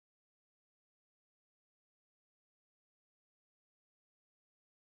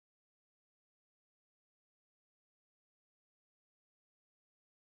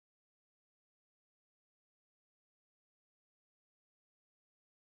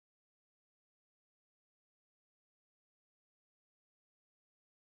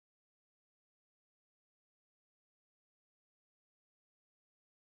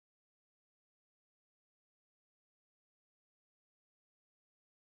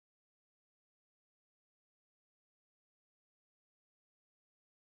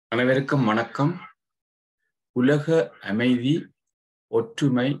அனைவருக்கும் வணக்கம். உலக அமைதி,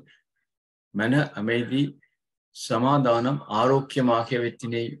 ஒற்றுமை, மன அமைதி, சமாதானம், ஆரோக்கியம்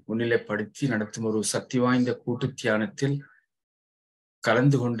ஆகியவற்றினை முன்னிலைப்படுத்தி நடத்தும் ஒரு சக்தி வாய்ந்த கூட்டு தியானத்தில்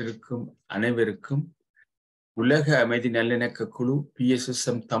கலந்து கொண்டிருக்கும் அனைவருக்கும் உலக அமைதி நல்லிணக்க குழு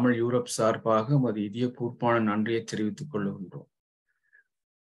PSSM தமிழ் யூரோப் சார்பாக நமது இதயபூர்வமான நன்றியை தெரிவித்துக் கொள்கின்றோம்.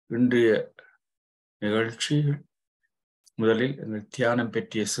 இன்றைய நிகழ்ச்சியில் முதலில் எங்கள் தியானம்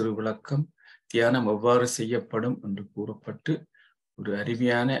பற்றிய சிறு விளக்கம், தியானம் எவ்வாறு செய்யப்படும் என்று கூறப்பட்டு ஒரு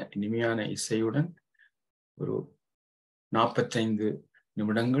அருமையான இனிமையான இசையுடன் ஒரு 45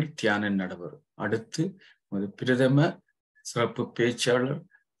 நிமிடங்கள் தியானம் நடைபெறும். அடுத்து நமது பிரதம சிறப்பு பேச்சாளர்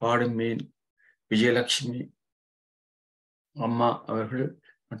பாடுமேன் விஜயலட்சுமி அம்மா அவர்கள்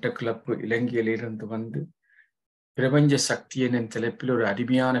மட்டக்களப்பு இலங்கையிலிருந்து வந்து பிரபஞ்ச சக்தி எனும் தலைப்பில் ஒரு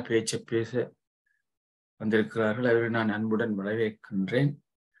அருமையான பேச்சை பேச வந்திருக்கிறார்கள். அவரை நான் அன்புடன் வரவேற்கின்றேன்.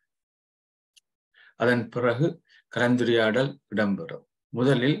 அதன் பிறகு கலந்துரையாடல் இடம்பெறும்.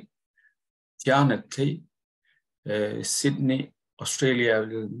 முதலில் தியானத்தை சிட்னி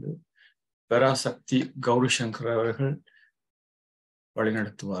ஆஸ்திரேலியாவிலிருந்து பராசக்தி கௌரிசங்கர் அவர்கள்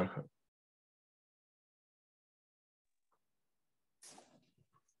வழிநடத்துவார்கள்.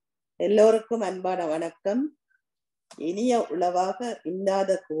 எல்லோருக்கும் அன்பான வணக்கம். இனிய உளவாக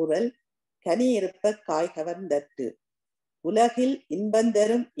இன்னாத கூறல் கனி இருப்ப காய் கவர்ந்தற்று. உலகில்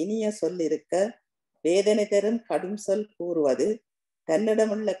இன்பந்தரும் இனிய சொல் இருக்க வேதனை தரும் கடும் சொல் கூறுவது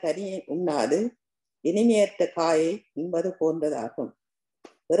தன்னிடமுள்ள கனியை உண்ணாது இனிமையற்ற காயை உண்பது போன்றதாகும்.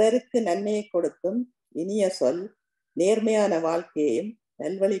 பிறருக்கு நன்மையை கொடுக்கும் இனிய சொல் நேர்மையான வாழ்க்கையையும்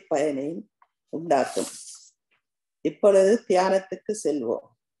நல்வழி பயனையும் உண்டாக்கும். இப்பொழுது தியானத்துக்கு செல்வோம்.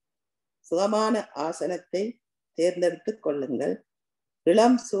 சுகமான ஆசனத்தை தேர்ந்தெடுத்துக் கொள்ளுங்கள்.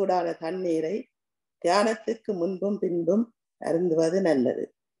 இளம் சூடான தண்ணீரை தியானத்துக்கு முன்பும் பின்பும் அருந்துவது நல்லது.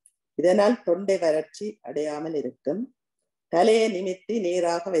 இதனால் தொண்டை வறட்சி அடையாமல் இருக்கும். தலையை நிமித்தி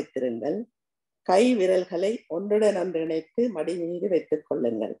நேராக வைத்திருங்கள். கை விரல்களை ஒன்றுடன் ஒன்று இணைத்து மடி மீது வைத்துக்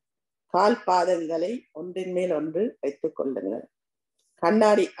கொள்ளுங்கள். கால் பாதங்களை ஒன்றின் மேல் ஒன்று வைத்துக் கொள்ளுங்கள்.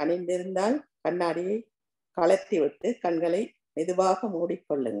 கண்ணாடி அணிந்திருந்தால் கண்ணாடியை கலத்திவிட்டு கண்களை மெதுவாக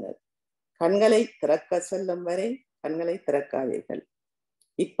மூடிக்கொள்ளுங்கள். கண்களை திறக்க செல்லும் வரை கண்களை திறக்காதீர்கள்.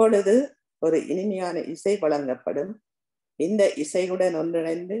 இப்பொழுது ஒரு இனிமையான இசை வழங்கப்படும். இந்த இசையுடன்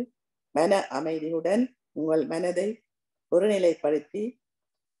ஒன்றிணைந்து மன அமைதியுடன் உங்கள் மனதை ஒருநிலைப்படுத்தி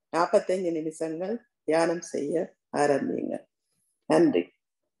 45 நிமிஷங்கள் தியானம் செய்ய ஆரம்பியுங்கள். நன்றி.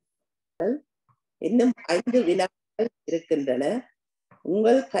 இன்னும் 5 வினாக்கள் இருக்கின்றன.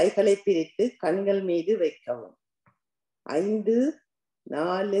 உங்கள் கைகளை பிரித்து கண்கள் மீது வைக்கவும். 5,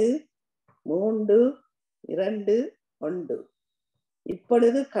 4, 3, 2, 1.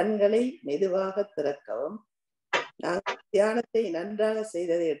 இப்பொழுது கண்களை மெதுவாக திறக்கவும். நாங்கள் தியானத்தை நன்றாக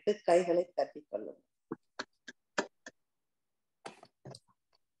செய்ததை இட்டு கைகளை தட்டிக் கொள்ளும்.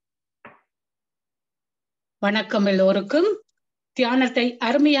 வணக்கம் எல்லோருக்கும். தியானத்தை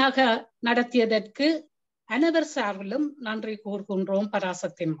அருமையாக நடத்தியதற்கு அனைவர் சார்பிலும் நன்றி கூறுகின்றோம்.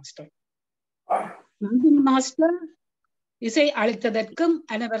 பராசக்தி மாஸ்டர், நன்றி மாஸ்டர். இசை அளித்ததற்கும்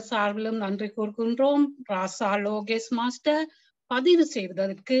அனைவர் சார்பிலும் நன்றி கூறுகின்றோம். ராசா லோகேஷ் மாஸ்டர் பதிவு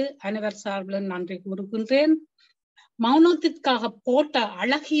செய்ததற்கு அனைவர் சார்பிலும் நன்றி கூறுகின்றேன். மௌனத்திற்காக போட்ட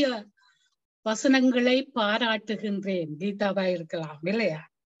அழகிய வசனங்களை பாராட்டுகின்றேன். கீதாவா இருக்கலாம் இல்லையா?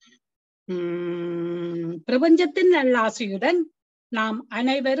 பிரபஞ்சத்தின் நல்லாசியுடன் நாம்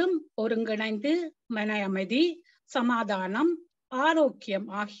அனைவரும் ஒருங்கிணைந்து மன அமைதி, சமாதானம், ஆரோக்கியம்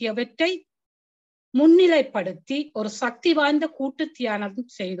ஆகியவற்றை முன்னிலைப்படுத்தி ஒரு சக்தி வாய்ந்த கூட்டு தியானம்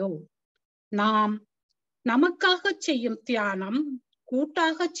செய்தோம். நாம் நமக்காக செய்யும் தியானம்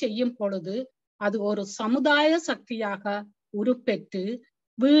கூட்டாக செய்யும் பொழுது அது ஒரு சமுதாய சக்தியாக உருப்பெற்று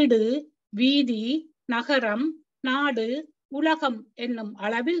வீடு, வீதி, நகரம், நாடு, உலகம் என்னும்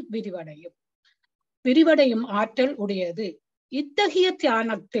அளவில் விரிவடையும் ஆற்றல் உடையது. இத்தகைய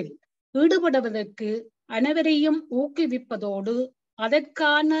தியானத்தில் ஈடுபடுவதற்கு அனைவரையும் ஊக்குவிப்பதோடு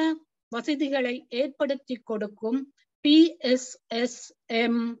அதற்கான வசதிகளை ஏற்படுத்தி கொடுக்கும்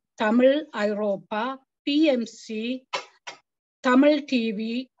PSSM தமிழ் ஐரோப்பா, PMC தமிழ்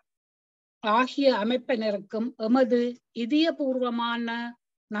டிவி ஆகிய அமைப்பினருக்கும் எமது இதயபூர்வமான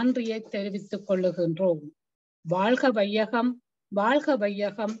நன்றியை தெரிவித்துக் கொள்ளுகின்றோம். வாழ்க வையகம், வாழ்க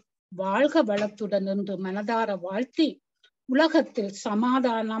வையகம், வாழ்க வளத்துடன் என்று மனதார வாழ்த்தி உலகத்தில்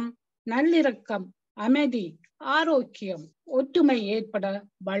சமாதானம், நல்லிணக்கம், அமைதி, ஆரோக்கியம், ஒற்றுமை ஏற்பட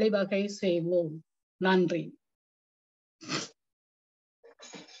வழிவகை செய்வோம். நன்றி.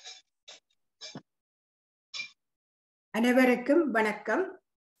 அனைவருக்கும் வணக்கம்.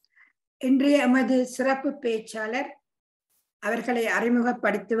 இன்றைய எமது சிறப்பு பேச்சாளர் அவர்களை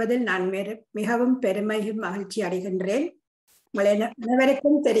அறிமுகப்படுத்துவதில் நான் மிகவும் பெருமையும் மகிழ்ச்சி அடைகின்றேன். உங்களை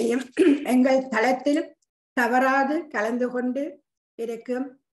அனைவருக்கும் தெரியும், எங்கள் தளத்தில் தவறாது கலந்து கொண்டு இருக்கும்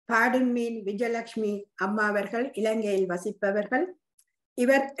பாடுமீன் விஜயலட்சுமி அம்மா அவர்கள் இலங்கையில் வசிப்பவர்கள்.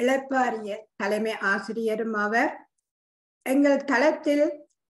 இவர் இளப்பாரிய தலைமை ஆசிரியரும் ஆவர். எங்கள் தளத்தில்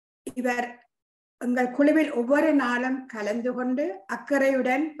இவர் எங்கள் குழுவில் ஒவ்வொரு நாளும் கலந்து கொண்டு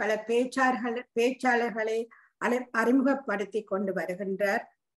அக்கறையுடன் பல பேச்சாளர்களை அறிமுகப்படுத்தி கொண்டு வருகின்றார்.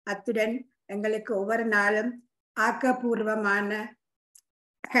 அத்துடன் எங்களுக்கு ஒவ்வொரு நாளும் ஆக்கப்பூர்வமான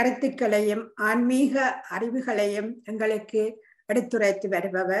கருத்துக்களையும் ஆன்மீக அறிவுகளையும் எங்களுக்கு எடுத்துரைத்து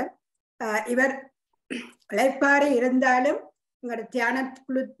வருபவர். இவர் இளைப்பாறு இருந்தாலும் எங்களோட தியான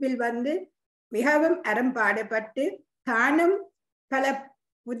குழுவில் வந்து மிகவும் அறம்பாடுபட்டு தானும் பல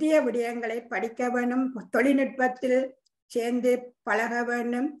புதிய விடயங்களை படிக்க வேண்டும், தொழில்நுட்பத்தில் சேர்ந்து பழக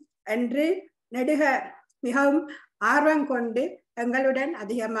வேண்டும் என்று நெடுக மிகவும் ஆர்வம் கொண்டு எங்களுடன்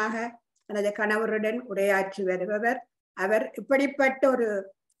அதிகமாக தனது கணவருடன் உரையாற்றி வருபவர். அவர் இப்படிப்பட்ட ஒரு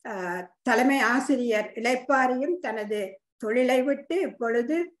தலைமை ஆசிரியர் இளைப்பாரியும் தனது தொழிலை விட்டு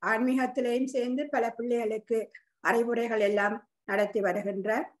இப்பொழுது ஆன்மீகத்திலையும் சேர்ந்து பல பிள்ளைகளுக்கு அறிவுரைகள் எல்லாம் நடத்தி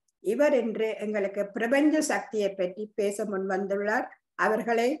வருகின்றார். இவர் இன்று எங்களுக்கு பிரபஞ்ச சக்தியை பற்றி பேச முன் வந்துள்ளார்.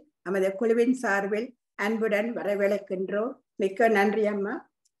 அவர்களை நமது குழுவின் சார்பில் அன்புடன் வரவேற்கின்றோம். மிக்க நன்றி அம்மா.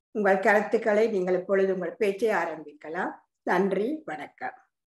 உங்கள் கருத்துக்களை நீங்கள் இப்பொழுது உங்கள் பேச்சை ஆரம்பிக்கலாம். நன்றி, வணக்கம்.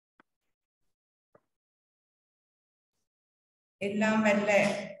 எல்லாம் வல்ல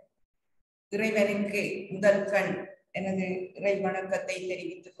இறைவனுக்கு முதல் கண் எனது இறை வணக்கத்தை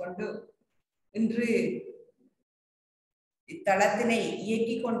தெரிவித்துக் கொண்டு, இன்று இத்தளத்தினை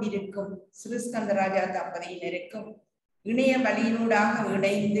இயக்கிக் கொண்டிருக்கும் ஸ்ரீஸ்கந்தராஜா தம்பதியினருக்கும் இணைய வழியினூடாக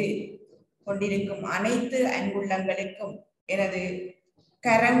இணைந்து கொண்டிருக்கும் அனைத்து அன்புள்ளங்களுக்கும் எனது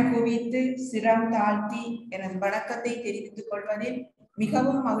கரம் குவித்து சிரம் தாழ்த்தி எனது வணக்கத்தை தெரிவித்துக் கொள்வதில்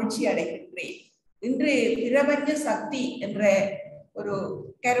மிகவும் மகிழ்ச்சி அடைகின்றேன். இன்று பிரபஞ்ச சக்தி என்ற ஒரு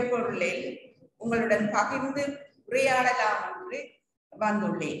கருப்பொருளில் உங்களுடன் பகிர்ந்து உரையாடலாம் என்று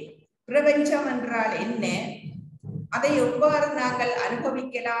வந்துள்ளேன். பிரபஞ்சம் என்றால் என்ன, அதை எவ்வாறு நாங்கள்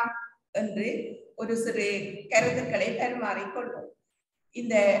அனுபவிக்கலாம் என்று ஒரு சிறு கருத்துக்களை பரிமாறிக்கொள்வோம்.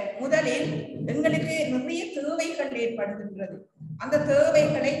 இந்த முதலில் எங்களுக்கு நிறைய தேவைகள் ஏற்படுகின்றது. அந்த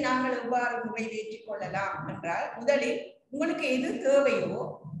தேவைகளை நாங்கள் எவ்வாறு நிறைவேற்றிக் கொள்ளலாம் என்றால், முதலில் உங்களுக்கு எது தேவையோ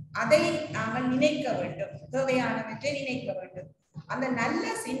அதை நாங்கள் நினைக்க வேண்டும், தேவையானவற்றை நினைக்க வேண்டும். அந்த நல்ல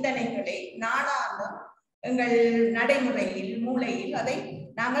சிந்தனைகளை நாளாந்தம் எங்கள் நடைமுறையில் மூளையில் அதை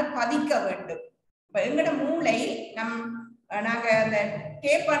நாங்கள் பதிக்க வேண்டும். எங்களோட மூளை நாங்க அந்த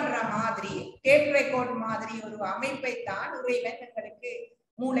டேப் பண்ற மாதிரி, டேப் ரெக்கார்ட் மாதிரி ஒரு அமைப்பை தான் இறைவன் எங்களுக்கு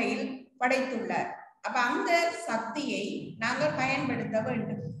மூளையில் படைத்துள்ளார். அப்ப அந்த சக்தியை நாங்கள் பயன்படுத்த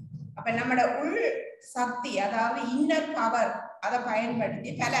வேண்டும். அப்ப நம்மளோட உள் சக்தி, அதாவது இன்னர் பவர், அதை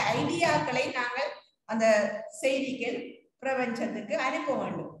பயன்படுத்தி பல ஐடியாக்களை நாங்கள் அந்த செய்திகள் பிரபஞ்சத்துக்கு அனுப்ப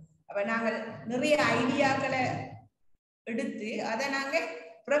வேண்டும். அப்ப நாங்கள் நிறைய ஐடியாக்களை எடுத்து அதை நாங்கள்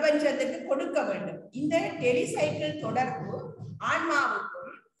பிரபஞ்சத்துக்கு கொடுக்க வேண்டும். இந்த டெலிசைக்கிள் தொடர்பு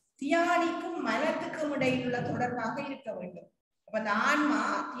ஆன்மாவுக்கும் தியானிக்கும் மனத்துக்கும் இடையிலுள்ள தொடர்பாக இருக்க வேண்டும். அப்ப அந்த ஆன்மா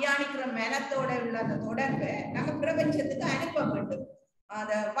தியானிக்கிற மனத்தோட உள்ள அந்த தொடர்பை நாங்கள் பிரபஞ்சத்துக்கு அனுப்ப வேண்டும்.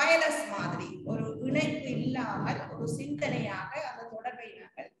 அந்த வயலஸ் மாதிரி ஒரு இணைப்பு இல்லாமல் ஒரு சிந்தனையாக அந்த தொடர்பை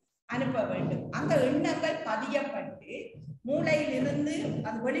நாங்கள் அனுப்ப வேண்டும். அந்த எண்ணங்கள் பதியப்பட்டு மூளையிலிருந்து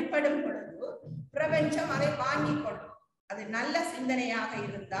அது வெளிப்படும் பொழுது பிரபஞ்சம் அதை வாங்கிக் கொள்ளும். அது நல்ல சிந்தனையாக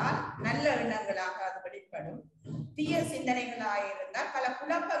இருந்தால் நல்ல எண்ணங்களாக அது வெளிப்படும். தீய சிந்தனைகளாக இருந்தால் பல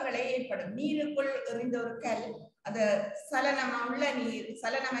குழப்பங்களே ஏற்படும். நீருக்குள் எறிந்த ஒரு கல் அந்த சலனமுள்ள நீர்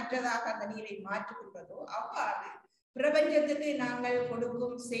சலனமற்றதாக அந்த நீரை மாற்றுகின்றதோ அவ்வாறு பிரபஞ்சத்துக்கு நாங்கள்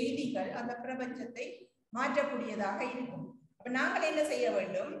கொடுக்கும் செய்திகள் அந்த பிரபஞ்சத்தை மாற்றக்கூடியதாக இருக்கும். அப்ப நாங்கள் என்ன செய்ய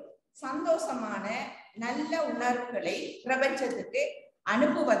வேண்டும், சந்தோஷமான நல்ல உணர்வுகளை பிரபஞ்சத்துக்கு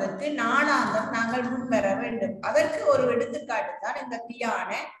அனுப்புவதற்கு நாளாந்தம் நாங்கள் முன்வர வேண்டும். அதற்கு ஒரு எடுத்துக்காட்டு தான் இந்த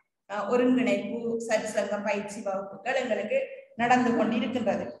தியான ஒருங்கிணைப்பு சற்சங்க பயிற்சி வகுப்புகள் எங்களுக்கு நடந்து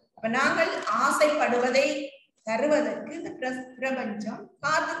கொண்டிருக்கின்றது. அப்ப நாங்கள் ஆசைப்படுவதை தருவதற்கு இந்த பிரபஞ்சம்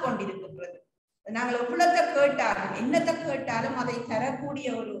காத்து கொண்டிருக்கின்றது. நாங்கள் எவ்வளத்தை கேட்டாலும் என்னத்தை கேட்டாலும் அதை தரக்கூடிய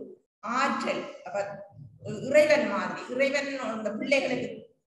ஒரு ஆற்றல். அப்ப இறைவன் மாதிரி, இறைவன் அந்த பிள்ளைகளுக்கு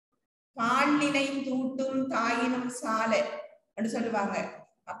பாலினை தூட்டும் தாயினும் சால என்று சொல்லுவாங்க.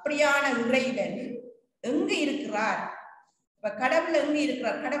 அப்படியான இறைவன் எங்க இருக்கிறார்? இப்ப கடவுள் எங்க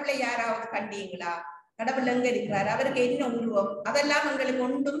இருக்கிறார்? கடவுளை யாராவது கண்டீங்களா? கடவுள் எங்க இருக்கிறார்? அவருக்கு என்ன உருவம்? அதெல்லாம் எங்களுக்கு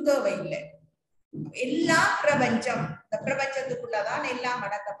ஒன்றும் தேவையில்லை. எல்லா பிரபஞ்சம், இந்த பிரபஞ்சத்துக்குள்ளதான் எல்லாம்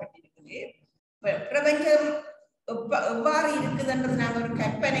அடக்கப்பட்டிருக்குது. பிரபஞ்சம் எவ்வாறு இருக்குதுன்றது நாங்கள் ஒரு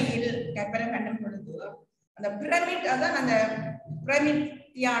கற்பனை பண்ணும் பொழுது அந்த பிரமிட், அதான் அந்த பிரமிட்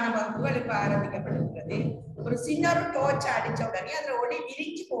தியான வகுப்புகள் இப்ப ஆரம்பிக்கப்படுகிறது. ஒரு சின்ன ஒரு டோர்ச் அடிச்ச உடனே அதுல ஒளி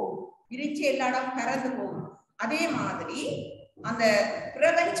விரிச்சு போகும், விரிச்சு எல்லா இடம் பறந்து போகும். அதே மாதிரி அந்த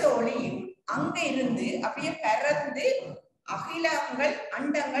பிரபஞ்ச ஒளியும் அங்க இருந்து அப்படியே பறந்து அகிலங்கள்,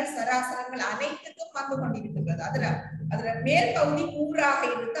 அண்டங்கள், சராசரங்கள் அனைத்துக்கும் வந்து கொண்டிருக்கின்றது. அதுல மேல் பகுதி கூறாக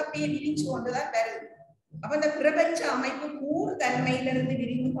இருந்து அப்படியே விரிச்சு கொண்டுதான் வருது. அப்ப அந்த பிரபஞ்ச அமைப்பு கூர் தன்மையிலிருந்து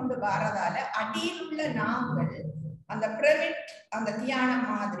விரிந்து கொண்டு வரதால அடியில் உள்ள நாங்கள் அந்த பிரமிட், அந்த தியானம்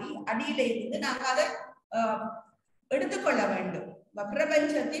மாதிரி அடியில இருந்து நாங்க அதை எடுத்துக்கொள்ள வேண்டும்.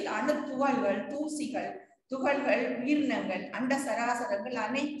 பிரபஞ்சத்தில் அணு துகள்கள், தூசிகள், துகள்கள், உயிரினங்கள், அண்ட சராசரங்கள்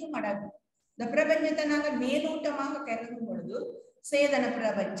அனைத்தும் அடங்கும். இந்த பிரபஞ்சத்தை நாங்கள் மேலோட்டமாக கருதும் பொழுது சேதன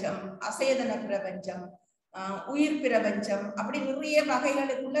பிரபஞ்சம், அசேதன பிரபஞ்சம், உயிர் பிரபஞ்சம், அப்படி நிறைய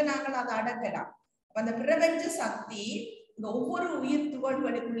வகைகளுக்குள்ள நாங்கள் அதை அடக்கலாம். அந்த பிரபஞ்ச சக்தி இந்த ஒவ்வொரு உயிர்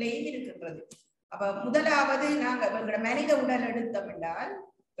துகள்களுக்குள்ளேயும் இருக்கின்றது. அப்ப முதலாவது நாங்க எங்களோட மனித உடல் எடுத்தோம் என்றால்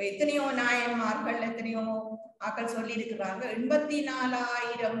எத்தனையோ நாயன்மார்கள், எத்தனையோ ஆக்கள் சொல்லி இருக்கிறாங்க,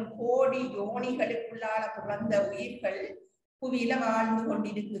 84,000 கோடி யோனிகளுக்குள்ளால பிறந்த உயிர்கள் புவியில வாழ்ந்து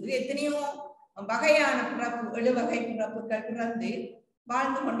கொண்டிருக்குது. எத்தனையோ வகையான பிறப்பு, 7 வகை பிறப்புகள் பிறந்து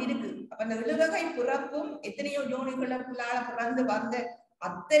வாழ்ந்து கொண்டிருக்கு. அப்ப அந்த 7 வகை பிறப்பும் எத்தனையோ யோனிகளுக்குள்ளால பிறந்து வந்த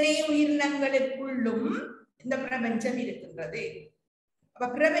அத்தனை உயிரினங்களுக்குள்ளும் இந்த பிரபஞ்சம் இருக்கின்றது. அப்ப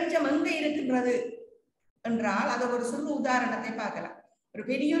பிரபஞ்சம் எங்க இருக்கின்றது என்றால் அது ஒரு சிறு உதாரணத்தை பார்க்கலாம். ஒரு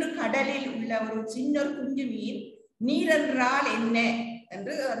பெரிய ஒரு கடலில் உள்ள ஒரு சின்ன ஒரு குஞ்சு மீன் நீர் என்றால் என்ன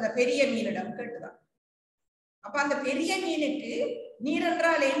என்று அந்த பெரிய மீனிடம் கேட்டுதான். அப்ப அந்த பெரிய மீனுக்கு நீர்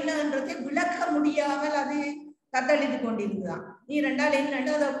என்றால் என்னன்றதை விளக்க முடியாமல் அது தத்தளித்து கொண்டிருந்துதான். நீர் என்றால்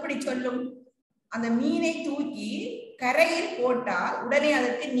என்னன்னு அது எப்படி சொல்லும்? அந்த மீனை தூக்கி கரையில் போட்டால் உடனே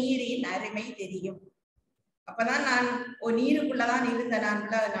அதற்கு நீரின் அருமை தெரியும். அப்பதான் நான் நீருக்குள்ளதான் இருந்த நான்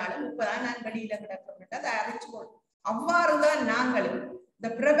உள்ளதனாலும் இப்பதான் நான் வெளியில கிடக்க அதை அரைச்சு போடும். அவ்வாறுதான் நாங்களும் இந்த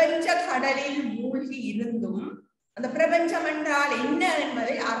பிரபஞ்ச கடலில் மூழ்கி இருந்தும் அந்த பிரபஞ்சம் என்றால் என்ன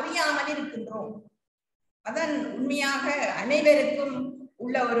என்பதை அறியாமல் இருக்கின்றோம். அதான் உண்மையாக அனைவருக்கும்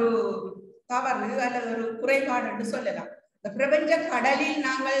உள்ள ஒரு தவறு அல்லது ஒரு குறைபாடு என்று சொல்லலாம். இந்த பிரபஞ்ச கடலில்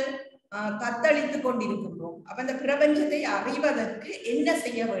நாங்கள் தத்தளித்துக் கொண்டிருக்கின்றோம். அப்ப இந்த பிரபஞ்சத்தை அறிவதற்கு என்ன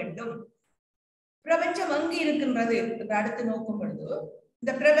செய்ய வேண்டும்? பிரபஞ்சம் எங்கு இருக்கின்றது என்று அடுத்து நோக்கும் பொழுது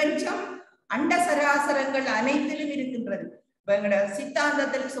இந்த பிரபஞ்சம் அண்ட சராசரங்கள் அனைத்திலும் இருக்கின்றது. இப்ப எங்களோட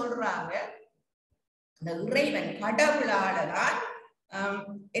சித்தாந்தத்தில் சொல்றாங்க, இந்த இறைவன் கடவுளாலதான்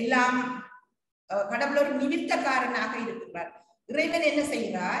எல்லாம், கடவுள் ஒரு நிமித்தக்காரனாக இருக்கின்றார். இறைவன் என்ன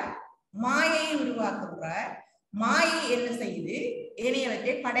செய்கிறார்? மாயையை உருவாக்குகிறார். மாயை என்ன செய்து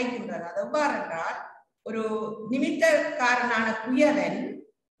ஏனையவற்றை படைக்கின்றார். அது எவ்வாறு என்றால், ஒரு நிமித்தக்காரனான குயவன்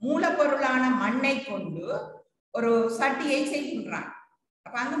மூலப்பொருளான மண்ணை கொண்டு ஒரு சட்டியை செய்கின்றான்.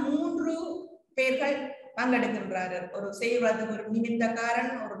 அப்ப அங்க 3 பேர்கள் பங்கெடுக்கின்றார்கள். ஒரு செய்வதற்கு ஒரு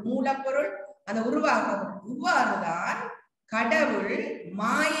நிமித்தக்காரன், ஒரு மூலப்பொருள், அந்த உருவாக்கம். இவ்வாறுதான் கடவுள்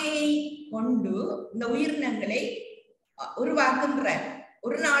மாயையை கொண்டு இந்த உயிரினங்களை உருவாக்குகின்றார்.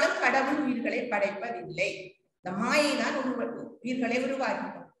 ஒரு நாளும் கடவுள் உயிர்களை படைப்பதில்லை. இந்த மாயை தான் உயிர்களை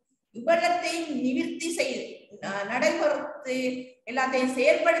உருவாக்கிட்டோம். இவ்வளத்தையும் நிவர்த்தி செய்து நடைபெறுத்து எல்லாத்தையும்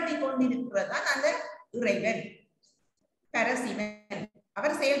செயல்படுத்தி கொண்டிருக்கிறதான் அந்த இறைவன், பரசிவன்.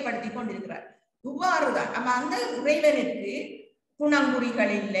 அவர் செயல்படுத்தி கொண்டிருக்கிறார். இவ்வாறுதான் நம்ம அந்த இறைவனுக்கு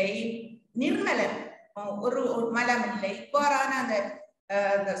குணங்குறிகள் இல்லை, நிர்மலன், ஒரு மலம் இல்லை, இவ்வாறான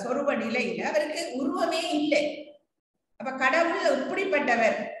அந்த சொருப நிலையில அவருக்கு உருவமே இல்லை. அப்ப கடவுள்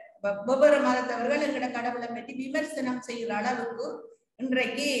எப்படிப்பட்டவர்? ஒவ்வொரு மதத்தவர்கள் எங்கட கடவுளை பற்றி விமர்சனம் செய்கிற அளவுக்கு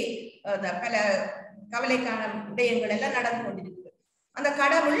இன்றைக்கு பல கவலைக்கான விடயங்கள் எல்லாம் நடந்து கொண்டிருக்கு. அந்த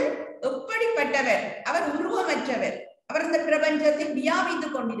கடவுள் எப்படிப்பட்டவர்? அவர் உருவமற்றவர். அவர் இந்த பிரபஞ்சத்தில்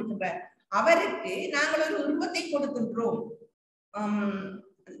வியாபித்துக் கொண்டிருக்கிறார். அவருக்கு நாங்கள் ஒரு உருவத்தை கொடுக்கின்றோம்.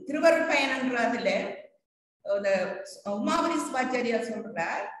 திருவருட்பயணன்றதுல உமாபதி சிவாச்சாரியார்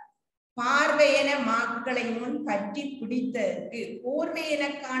சொல்றார், பார்வையென மாக்களை முன் பற்றி பிடித்ததற்கு போர்வையென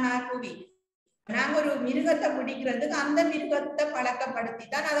காணார் புவி. நாங்க ஒரு மிருகத்தை பிடிக்கிறதுக்கு அந்த மிருகத்தை பழக்கப்படுத்தி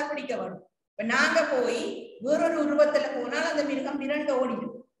தான் அதை பிடிக்க வேண்டும். இப்ப நாங்க போய் வேறொரு உருவத்துல போனால் அந்த மிருகம் மிரண்டு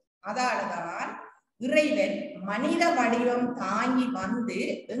ஓடிடும். அதாலதான் இறைவன் மனித வடிவம் தாங்கி வந்து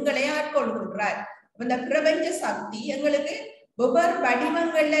எங்களை ஆட்கொள்கின்றார். இந்த பிரபஞ்ச சக்தி எங்களுக்கு ஒவ்வொரு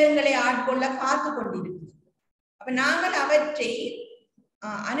வடிவங்கள்ல எங்களை ஆட்கொள்ள காத்து கொண்டிருக்கு. அப்ப நாங்கள் அவற்றை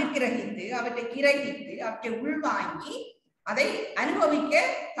அனுகிரகித்து, அவற்றை கிரகித்து, அவற்றை உள்வாங்கி அதை அனுபவிக்க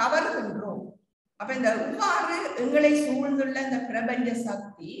தவறுகின்றோம். அப்ப இந்த இவ்வாறு எங்களை சூழ்ந்துள்ள இந்த பிரபஞ்ச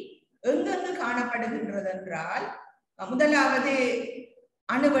சக்தி எங்கெங்கு காணப்படுகின்றது என்றால், முதலாவது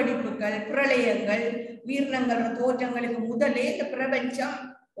அணுவடிப்புகள், பிரளயங்கள், உயிரினங்கள் தோற்றங்களுக்கு முதலே இந்த பிரபஞ்சம்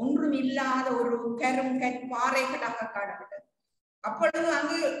ஒன்றும் இல்லாத ஒரு பாறைகளாக காணப்பட்டது. அப்பொழுது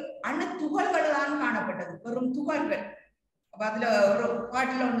அங்கு அணு துகள்கள் தான் காணப்பட்டது, வெறும் துகள்கள். அப்ப அதுல ஒரு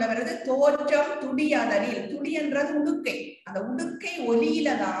பாட்டுல உள்ள வருது, தோற்றம் துடியாதலில். துடி என்றது உடுக்கை. அந்த உடுக்கை ஒலியில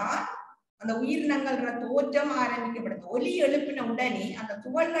தான் அந்த உயிரினங்கள்ன்ற தோற்றம் ஆரம்பிக்கப்படுது. ஒலி எழுப்பின உடனே அந்த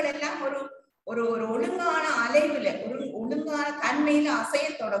துகள்கள் எல்லாம் ஒரு ஒரு ஒரு ஒழுங்கான அலைவுல, ஒரு ஒழுங்கான தன்மையில அசைய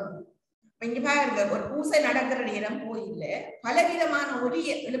தொடங்கும். இங்க பாருங்க, ஒரு பூசை நடக்கிற நேரம் கோயில்ல பலவிதமான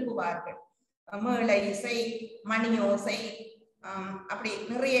ஒலியை எழுப்புவார்கள். மேள இசை, மணியோசை, அப்படி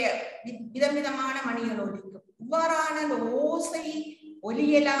நிறைய விதவிதமான மணிகள் ஒலிக்கும். இவ்வாறான அந்த ஓசை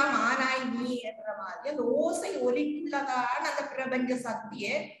ஒலியெல்லாம் ஆனாய் நீ என்ற மாதிரி அந்த ஓசை ஒலிக்குள்ளதான் அந்த பிரபஞ்ச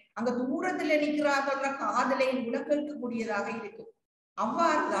சக்தியை அங்க தூரத்துல நிற்கிறார்கள்ன்ற காதலையும் கூட கேட்கக்கூடியதாக இருக்கும்.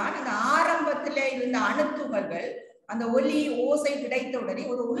 அவ்வாறுதான் அந்த ஆரம்பத்துல இருந்த அணுத்துகள்கள் அந்த ஒலி ஓசை கிடைத்த உடனே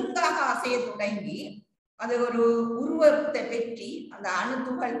ஒரு ஒழுங்காக அசைய தொடங்கி அது ஒரு உருவத்தை பெற்றி அந்த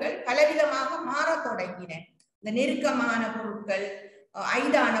அணுத்துகள்கள் பலவிதமாக மாற தொடங்கின. இந்த நெருக்கமான பொருட்கள்,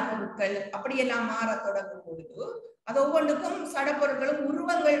 ஐதான பொருட்கள் அப்படியெல்லாம் மாற தொடங்கும் பொழுது அது ஒவ்வொன்றுக்கும் சடப்பொருட்களும்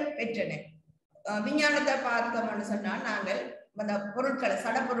உருவங்கள் பெற்றன. விஞ்ஞானத்தை பார்த்தோம்னு சொன்னால் நாங்கள் அந்த பொருட்களை,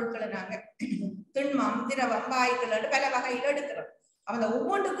 சடப்பொருட்களை நாங்கள் திண்மம், திரவம், வாயுக்கள் பல வகையில் எடுக்கிறோம். அந்த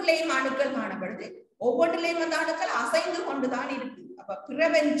ஒவ்வொன்றுக்குள்ளேயும் அணுக்கள் காணப்படுது. ஒவ்வொன்றிலையும் அந்த அணுக்கள் அசைந்து கொண்டுதான் இருக்கு. அப்ப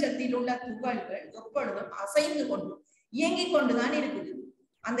பிரபஞ்சத்தில் உள்ள துகள்கள் எப்பொழுதும் அசைந்து கொண்டு இயங்கிக் கொண்டுதான் இருக்குது.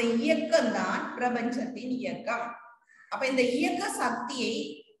 அந்த இயக்கம்தான் பிரபஞ்சத்தின் இயக்கம். அப்ப இந்த இயக்க சக்தியை,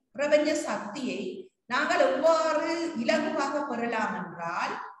 பிரபஞ்ச சக்தியை நாங்கள் எவ்வாறு இலகுவாக பெறலாம்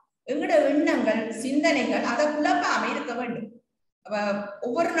என்றால், எங்களோட எண்ணங்கள், சிந்தனைகள் அதை குழப்பாம இருக்க வேண்டும்.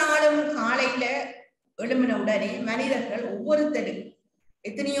 ஒவ்வொரு நாளும் காலையில எழும்பின உடனே மனிதர்கள் ஒவ்வொருத்தரும்,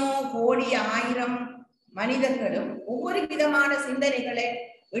 எத்தனையோ கோடி ஆயிரம் மனிதர்களும் ஒவ்வொரு விதமான சிந்தனைகளை,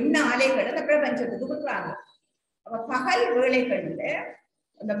 எண்ண அலைகளை அந்த பிரபஞ்சத்துக்கு விடுறாங்க. அப்ப பகல் வேளைகள்ல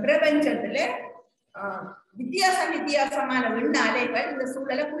அந்த பிரபஞ்சத்துல வித்தியாசமான எண்ண அலைகள் இந்த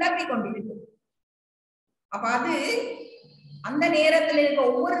சூழலை குழப்பி கொண்டிருக்கு. அப்ப அது அந்த நேரத்தில் இருக்க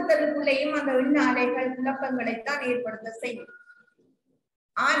ஒவ்வொருத்தருக்குள்ளேயும் அந்த எண்ண அலைகள் குழப்பங்களைத்தான் ஏற்படுத்த செய்யும்.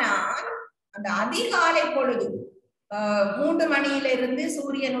 ஆனால் அந்த அதிகாலை பொழுது 3 மணியிலிருந்து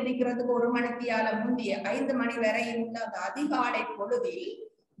சூரியன் உதிக்கிறதுக்கு 1 மணித்தியால முந்திய 5 மணி வரை உள்ள அந்த அதிகாலை பொழுதில்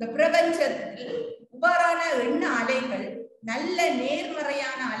இந்த பிரபஞ்சத்தில் இவ்வாறான எண்ண அலைகள், நல்ல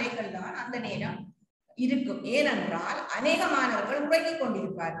நேர்மறையான அலைகள் தான் அந்த நேரம் இருக்கும். ஏனென்றால் அநேகமானவர்கள் உறங்கிக்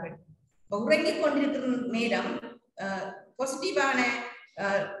கொண்டிருப்பார்கள். உறங்கிக் கொண்டிருக்கிற நேரம் பாசிட்டிவான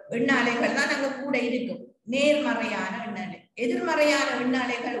எண்ண அலைகள் தான் அங்க கூட இருக்கும். நேர்மறையான எண்ணலை, எதிர்மறையான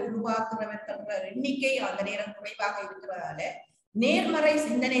எண்ணலைகள் உருவாக்குறவர்கள் எண்ணிக்கை அந்த நேரம் குறைவாக இருக்கிறதால நேர்மறை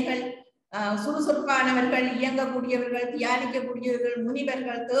சிந்தனைகள், சுறுசுறுப்பானவர்கள், இயங்கக்கூடியவர்கள், தியானிக்கக்கூடியவர்கள்,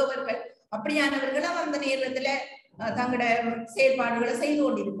 முனிவர்கள், தேவர்கள் அப்படியானவர்களும் அந்த நேரத்துல தங்களோட செயற்பாடுகளை செய்து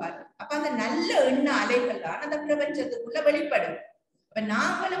கொண்டிருப்பார்கள். அப்ப அந்த நல்ல எண்ண அலைகள் தான் அந்த பிரபஞ்சத்துக்குள்ள வெளிப்படும். அப்ப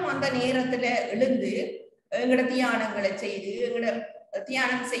நாங்களும் அந்த நேரத்துல எழுந்து எங்களோட தியானங்களை செய்து, எங்களோட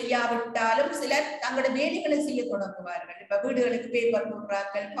தியானம் செய்யாவிட்டாலும் சிலர் தங்களோட வேலைகளை செய்ய தொடங்குவார்கள். இப்ப வீடுகளுக்கு பேப்பர்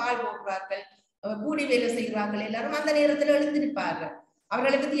போடுறார்கள், பால் போடுறார்கள், கூலி வேலை செய்கிறார்கள். எல்லாரும் அந்த நேரத்துல எழுந்திருப்பார்கள்.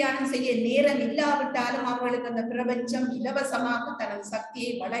 அவர்களுக்கு தியானம் செய்ய நேரம் இல்லாவிட்டாலும் அவர்களுக்கு அந்த பிரபஞ்சம் இலவசமாக தனது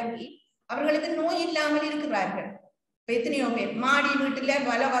சக்தியை வழங்கி அவர்களுக்கு நோய் இல்லாமல் இருக்கிறார்கள். இப்ப எத்தனையோ பேர் மாடி வீட்டுல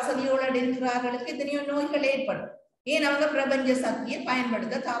பல வசதியோடு இருக்கிறார்களுக்கு எத்தனையோ நோய்கள் ஏற்படும். ஏன் அவங்க பிரபஞ்ச சக்தியை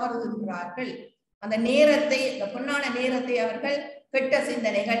பயன்படுத்த தவறுகிறார்கள். அந்த நேரத்தை, இந்த பொன்னான நேரத்தை அவர்கள் கெட்ட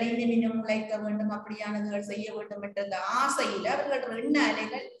சிந்தனைகள், இன்னும் உழைக்க வேண்டும், அப்படியானதுகள் செய்ய வேண்டும் என்ற அந்த ஆசையில அவர்கள் எண்ண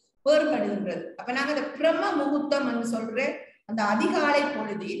அலைகள் வேறுபடுகின்றது. அப்ப நாங்க அந்த பிரம்ம முகூர்த்தம் என்று சொல்ற அந்த அதிகாலை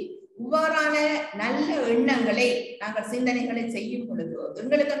பொழுதில் இவ்வாறான நல்ல எண்ணங்களை நாங்கள் சிந்தனைகளை செய்யும் பொழுது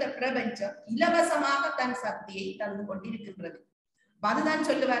எங்களுக்கு அந்த பிரபஞ்சம் இலவசமாக தன் சக்தியை தந்து கொண்டிருக்கின்றது. அதுதான்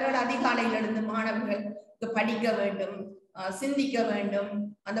சொல்லுவார்கள், அதிகாலையில் எழுந்து மாணவர்கள் படிக்க வேண்டும், சிந்திக்க வேண்டும்.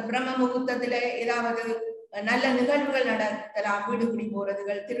 அந்த பிரம்ம முகூர்த்தத்துல ஏதாவது நல்ல நிகழ்வுகள் நடத்தலாம், வீடு குடி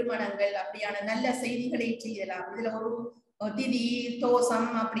போறதுகள், திருமணங்கள், அப்படியான நல்ல செய்திகளை செய்யலாம். இதுல ஒரு திதி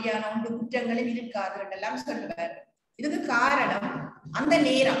தோஷம் அப்படியான ஒன்று குற்றங்களும் இருக்காது எல்லாம் சொல்லுவார். இதுக்கு காரணம் அந்த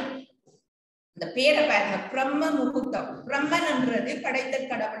நேரம், இந்த பேரை பாருங்க, பிரம்ம முகூர்த்தம். பிரம்மன் என்றது படைத்தல்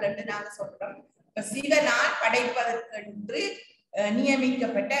கடவுள் என்று நாங்க சொல்றோம். இப்ப சிவனால் படைப்பதற்கென்று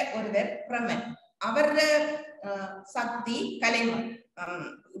நியமிக்கப்பட்ட ஒருவர் பிரம்மன். அவர சக்தி கலைமன்,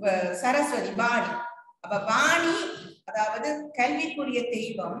 சரஸ்வதி, வாணி. அப்ப வாணி அதாவது கல்விக்குரிய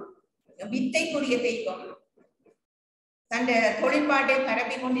தெய்வம், வித்தைக்குரிய தெய்வம். தன் தொழிற்பாட்டை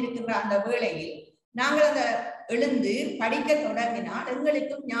பரப்பி கொண்டிருக்கின்ற அந்த வேளையில் நாங்கள் அந்த எழுந்து படிக்க தொடங்கினால்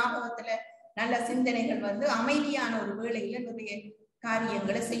எங்களுக்கும் ஞாபகத்துல நல்ல சிந்தனைகள் வந்து அமைதியான ஒரு வேளையில நிறைய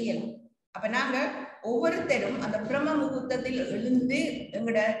காரியங்களை செய்யலாம். அப்ப நாங்க ஒவ்வொருத்தரும் அந்த பிரம்ம முகூர்த்தத்தில் எழுந்து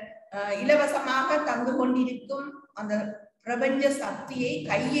எங்கட இலவசமாக தந்து கொண்டிருக்கும் அந்த பிரபஞ்ச சக்தியை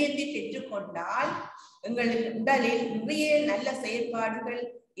கையேந்தி பெற்றுக்கொண்டால் எங்களுக்கு உடலில் நிறைய நல்ல செயற்பாடுகள்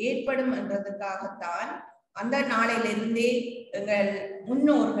ஏற்படும் என்றதுக்காகத்தான் அந்த நாளிலிருந்தே எங்கள்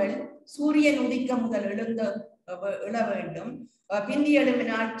முன்னோர்கள் சூரியன் உதிக்க முதல் எழ வேண்டும், பிந்தி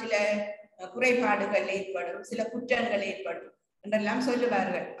எழும்பினால் சில குறைபாடுகள் ஏற்படும், சில குற்றங்கள் ஏற்படும் என்றெல்லாம்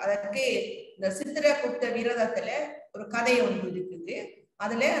சொல்லுவார்கள். அதற்கு இந்த சித்திரகுப்த விரதத்துல ஒரு கதை ஒன்று இருக்குது.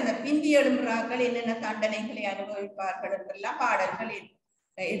 அதுல அந்த பிந்தி எழும்புறாக்கள் என்னென்ன தண்டனைகளை அனுபவிப்பார்கள் என்றெல்லாம் பாடல்கள்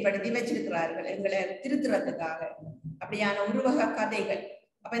ஏற்படுத்தி வச்சிருக்கிறார்கள் எங்களை திருத்துறதுக்காக. அப்படியான உருவக கதைகள்.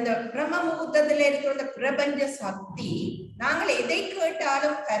 அப்ப இந்த பிரம்ம முகூர்த்தத்துல இருக்கிற இந்த பிரபஞ்ச சக்தி நாங்கள் எதை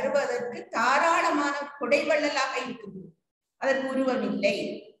கேட்டாலும் தருவதற்கு தாராளமான கொடைவள்ளலாக இருக்குது. அதற்கு உருவம் இல்லை.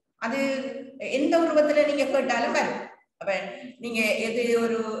 அது எந்த உருவத்துல நீங்க கேட்டாலும் வரும். அப்ப நீங்க எது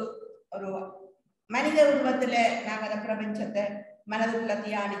ஒரு ஒரு மனித உருவத்துல நாங்க அந்த பிரபஞ்சத்தை மனதுக்குள்ள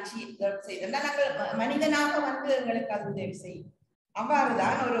தியானிச்சு செய்தோம்னா நாங்கள் மனிதனாக வந்து எங்களுக்கு அது உதவி செய்யும்.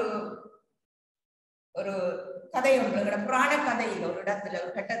 அவ்வாறுதான் ஒரு கதை ஒன்று, எங்களோட புராண கதையில் ஒரு இடத்துல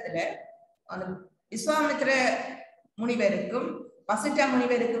ஒரு கட்டத்துல அந்த விஸ்வாமித்திர முனிவருக்கும் வசிட்ட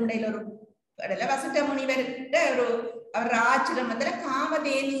முனிவருக்கும் இடையில ஒரு கடல வசிட்ட முனிவர்கிட்ட அவர் ஆச்சிரமத்துல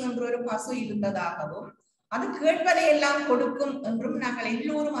காமதேனு என்ற ஒரு பசு இருந்ததாகவும் அது கேட்பதை எல்லாம் கொடுக்கும் என்றும் நாங்கள்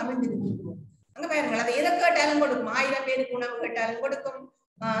எல்லோரும் அறிந்திருக்கிறோம். அங்க பாருங்கள், அதை எதை கேட்டாலும் கொடுக்கும். 1000 பேருக்கு உணவு கேட்டாலும் கொடுக்கும்,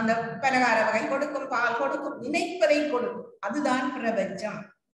 அந்த பலகார வகை கொடுக்கும், பால் கொடுக்கும், நினைப்பதை கொடுக்கும். அதுதான் பிரபஞ்சம்.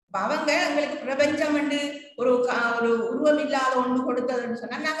 அவங்க எங்களுக்கு பிரபஞ்சம் என்று ஒரு உருவம் இல்லாத ஒன்று கொடுத்ததுன்னு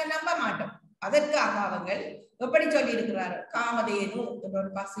சொன்னா நாங்க நம்ப மாட்டோம். அதற்காக அவங்க எப்படி சொல்லி இருக்கிறார்கள், காமதேனு என்ற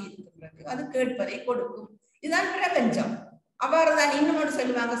ஒரு பசு இருக்கிறது, அது கேட்பதை கொடுக்கும். இதுதான் பிரபஞ்சம். அவ்வாறுதான் இன்னும் ஒன்று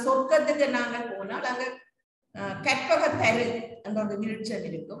சொல்லுவாங்க, சொர்க்கத்துக்கு நாங்கள் போனால் அங்க கற்பகத்தரு என்ற ஒரு விருட்சம்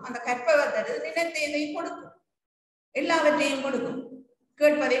இருக்கும். அந்த கற்பகத்தரு நினைத்ததை கொடுக்கும், எல்லாவற்றையும் கொடுக்கும்,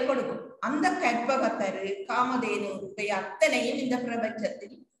 கேட்பதை கொடுக்கும். அந்த கற்பகத்தரு காமதேனு அத்தனையும் இந்த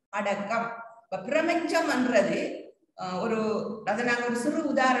பிரபஞ்சத்தில் அடக்கம். பிரபஞ்சம் என்றது அதை நாங்க ஒரு சிறு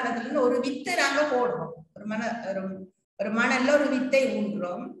உதாரணத்துல ஒரு வித்தை நாங்க போடுறோம். ஒரு மணல்ல ஒரு வித்தை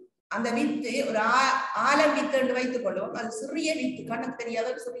ஊன்றோம். அந்த வித்து ஒரு ஆலம் வித்து என்று வைத்துக் கொள்வோம். அது சிறிய வித்து, கண்ணுக்கு தெரியாத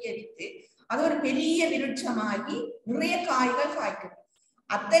ஒரு சிறிய வித்து, அது ஒரு பெரிய விருட்சமாகி நிறைய காய்கள் காய்க்கும்.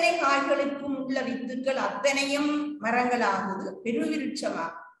 அத்தனை காய்களுக்கும் உள்ள வித்துக்கள் அத்தனையும் மரங்கள் ஆகுது,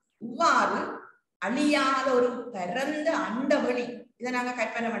 பெருவிருட்சமாகும். இவ்வாறு அழியாத ஒரு பரந்த அண்டவெளி, இதை நாங்க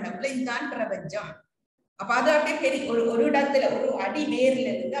கற்பனை பண்ண, இதுதான் பிரபஞ்சம். அப்ப அது அப்படியே பெரிய ஒரு இடத்துல ஒரு அடி வேர்ல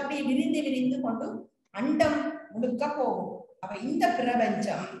இருந்து அப்படியே விரிந்து கொண்டு அண்டம் முழுக்க போகும். அப்ப இந்த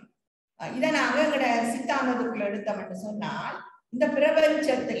பிரபஞ்சம் இதை நாங்க எங்கட சித்தாந்தத்துக்குள்ள எடுத்தோம்னு சொன்னால், இந்த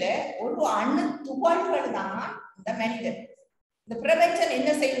பிரபஞ்சத்துல ஒரு அணு துகள்கள் தான் இந்த மனிதன். இந்த பிரபஞ்சம்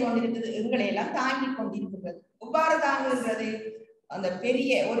என்ன செய்து கொண்டிருக்கிறது, எங்களை எல்லாம் தாங்கி கொண்டிருக்கிறது. எவ்வாறு தாங்குகிறது, அந்த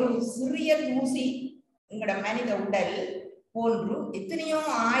பெரிய ஒரு சிறிய தூசி எங்கட மனித உடல் போன்று எத்தனையோ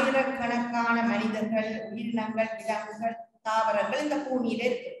ஆயிரக்கணக்கான மனிதர்கள், உயிரினங்கள், விலங்குகள், தாவரங்கள் இந்த பூமியில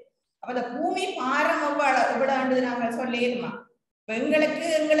இருக்கு. அப்ப இந்த பூமி பாரம் எவ்வளவு நாங்கள் சொல்லிடுமா, எங்களுக்கு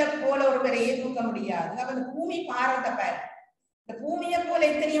எங்களை போல ஒருவரையே தூக்க முடியாது. அப்ப இந்த பூமி பாரத்தை பாரு, இந்த பூமியை போல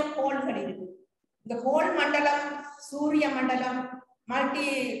எத்தனையோ கோள்கள் இருக்கு. இந்த கோள் மண்டலம், சூரிய மண்டலம், மல்டி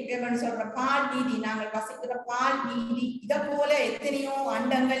சொல்ற பால் வீதி, நாங்கள் வசிக்கிற பால் வீதி, இதை போல எத்தனையோ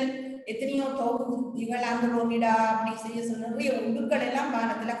அண்டங்கள், எத்தனையோ தொகுதிகள், ஆந்திரோமிடா அப்படி செய்ய நிறைய உடுக்கள் எல்லாம்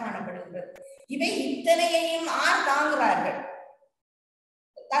வானத்துல காணப்படுகிறது. இவை இத்தனையையும் ஆர் தாங்குகிறார்கள்?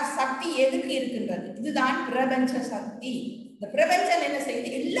 சக்தி எதுக்கு இருக்கின்றது? இதுதான் பிரபஞ்ச சக்தி. இந்த பிரபஞ்சம் என்ன செய்யுது,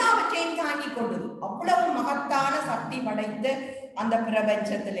 எல்லாவற்றையும் தாங்கி கொண்டது. அவ்வளவு மகத்தான சக்தி படைத்த அந்த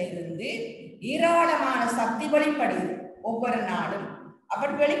பிரபஞ்சத்தில இருந்து ஏராளமான சக்தி வெளிப்படுது ஒவ்வொரு நாளும்.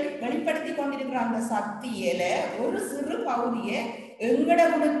 அப்படி வெளிப்படுத்தி கொண்டிருக்கிற அந்த சக்தியில ஒரு சிறு பகுதியை எங்கட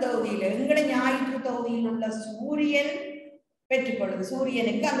தொகுதியில, எங்கட ஞாயிற்று தொகுதியில் உள்ள சூரியன் பெற்றுக்கொள்ளுது.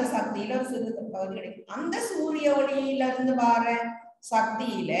 சூரியனுக்கு அந்த சக்தியில ஒரு சிறு பகுதி கிடைக்கும். அந்த சூரிய ஒளியிலிருந்து வர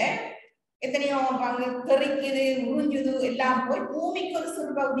சக்தியில எத்தனையோ பங்கு தெறிக்குது, உறிஞ்சுது, எல்லாம் போய் பூமிக்கு ஒரு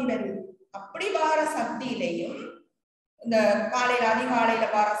சிறு பகுதி வருது. அப்படி வர சக்தியிலையும், இந்த காலையில அதிகாலையில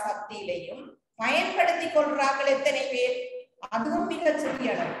வர சக்தியிலையும் பயன்படுத்தி கொள்றார்கள் எத்தனை பேர்? அதுவும் மிக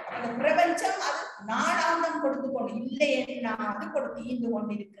சிறிய அளவு. அந்த பிரபஞ்சம் அது நாளாந்தம் கொடுத்து கொண்டு இல்லை என்ன அது கொடுத்து ஈந்து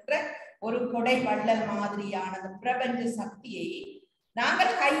கொண்டிருக்கின்ற ஒரு கொடை வள்ளல் மாதிரியான அந்த பிரபஞ்ச சக்தியை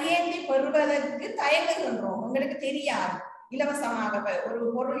நாங்கள் கையேந்தி பெறுவதற்கு தயங்குகின்றோம். உங்களுக்கு தெரியாது, இலவசமாக ஒரு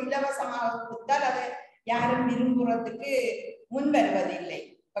பொருள் இலவசமாக கொடுத்தால் அதை யாரும் விரும்புறதுக்கு முன் வருவதில்லை.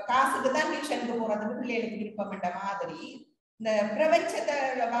 இப்ப காசுக்கு தான் டியூஷனுக்கு போறதுக்கு பிள்ளைகளுக்கு விருப்பம் என்ற மாதிரி இந்த பிரபஞ்சத்தை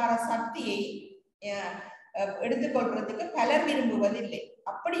வர சக்தியை எடுத்துக்கொள்றதுக்கு பலர் விரும்புவதில்லை.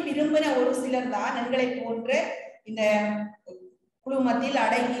 அப்படி விரும்பின ஒரு சிலர் தான் எங்களை போன்ற இந்த குழுமத்தில்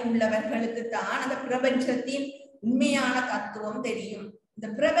அடங்கி உள்ளவர்களுக்கு தான் அந்த பிரபஞ்சத்தின் உண்மையான தத்துவம் தெரியும். இந்த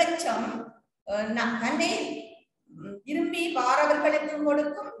பிரபஞ்சம் தன்னை விரும்பி வாரவர்களுக்கும்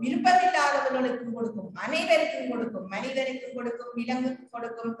கொடுக்கும், விருப்பமில்லாதவர்களுக்கும் கொடுக்கும், அனைவருக்கும் கொடுக்கும், மனிதனுக்கும் கொடுக்கும், விலங்குக்கும்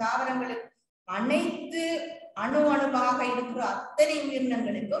கொடுக்கும், தாவரங்களுக்கு, அனைத்து அணுவாக இருக்கிற அத்தனை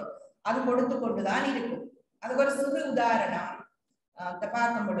உயிரினங்களுக்கும் அது கொடுத்து கொண்டுதான் இருக்கும். அதுக்கு ஒரு சிறு உதாரணம்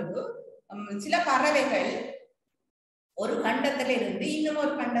பார்க்கும் பொழுது, சில பறவைகள் ஒரு கண்டத்துல இருந்து இன்னும்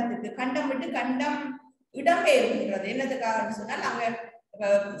ஒரு கண்டத்துக்கு, கண்டம் விட்டு கண்டம் இடம்பெயர்கின்றது. என்னதுக்காக சொன்னால், அங்க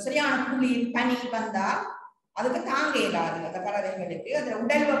சரியான குளிர் பனி வந்தால் அதுக்கு தாங்க இயலாது அந்த பறவைகளுக்கு. அதோட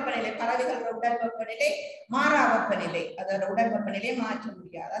உடல் வெப்பநிலை, பறவைகளோட உடல் வெப்பநிலை மாறா வெப்பநிலை, அதோட உடல் வெப்பநிலையை மாற்ற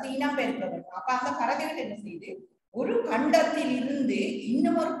முடியாது, அது இடம்பெயர்க்க வேண்டும். அப்ப அந்த பறவைகள் என்ன செய்யுது, ஒரு கண்டத்தில் இருந்து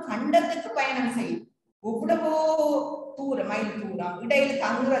இன்னும் ஒரு கண்டத்துக்கு பயணம் செய்யும். எவ்வளவோ தூரம், மைல் தூரம், இடையில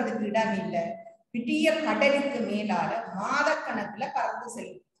தங்குறதுக்கு இடம் இல்லை, பெரிய கடலுக்கு மேலால மாத கணக்குல பறந்து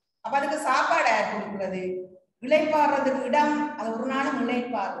செல்லும். அப்ப அதுக்கு சாப்பாடு யார் கொடுக்கிறது? இளைப்பாடுறதுக்கு இடம், அது ஒரு நாளும்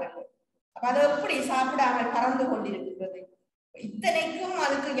இளைப்பாடுறது. அப்ப அதை எப்படி சாப்பிடாமல் பறந்து கொண்டிருக்கிறது? இத்தனைக்கும்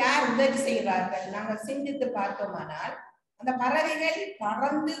அதுக்கு யார் உதவி செய்கிறார்கள்? நாங்கள் சிந்தித்து பார்த்தோமானால், அந்த பறவைகள்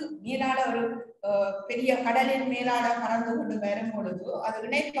பறந்து மேலாட ஒரு பெரிய கடலின் மேலாட பறந்து கொண்டு வரும் பொழுது அது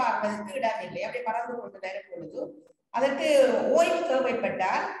இணைப்பாடுறதுக்கு இடம் இல்லை. அப்படி பறந்து கொண்டு வரும் பொழுது அதற்கு ஓய்வு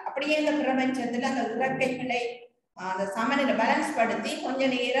தேவைப்பட்டால் அப்படியே இந்த பிரபஞ்சத்துல அந்த இறக்கைகளை அந்த சமநிலை பேலன்ஸ் படுத்தி கொஞ்ச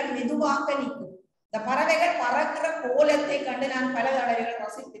நேரம் மெதுவாக நிற்கும். இந்த பறவைகள் பறக்கிற கோலத்தை கண்டு நான் பல தடவைகள்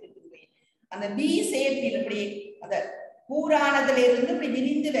ரசித்திருக்கின்றேன். அந்த பி சேப்பில் இப்படி அந்த பூரானதுல இருந்து இப்படி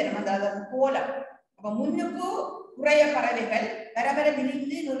விரிந்து வரும் அந்த கோலம். அப்ப முன்னுக்கு குறைய பறவைகள் வர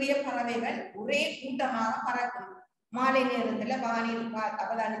விரிந்து நிறைய பறவைகள் ஒரே கூட்டமாக பறக்கும். மாலை நேரத்துல வானில்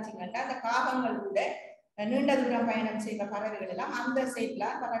அவதானிச்சிங்கன்னா அந்த காகங்கள் கூட நீண்ட தூரம் பயணம் செய்த பறவைகள் எல்லாம் அந்த சைட்ல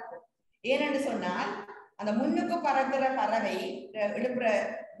பறக்கும். ஏனென்று சொன்னால், அந்த முன்னுக்கு பறக்கிற பறவை எழுப்புற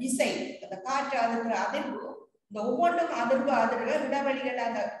விசை, அந்த காற்று அதிர்கிற அதிர்வு, இந்த ஒவ்வொன்றும் அதிர்வு இடவெளிகள்,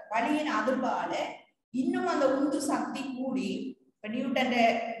 அந்த வழியின் அதிர்வால இன்னும் அந்த உந்து சக்தி கூடி, இப்ப நியூட்டன்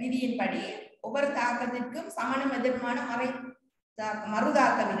விதியின்படி ஒவ்வொரு தாக்கத்திற்கும் சமணம் எதிர்மான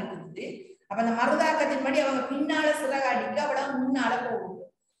மறுதாக்கம் இருக்குது. அப்ப அந்த மறுதாக்கத்தின்படி அவங்க பின்னால சிறகாடிக்கு அவ்வளவு முன்னால போகும்.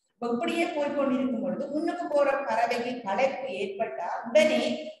 இப்படியே போய்கொண்டிருக்கும் பொழுது முன்னுக்கு போற பறவைக்கு களைப்பு ஏற்பட்டா உடனே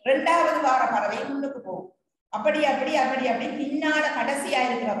இரண்டாவது வார பறவை முன்னுக்கு போகும். அப்படி பின்னால கடைசியா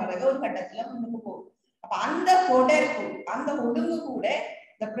இருக்கிற பறவை ஒரு கட்டத்துல முன்னுக்கு போகும். அப்ப அந்த தொடர்பு, அந்த ஒழுங்கு கூட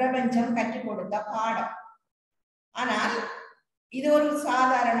இந்த பிரபஞ்சம் கற்றுக் கொடுத்த பாடம். ஆனால் இது ஒரு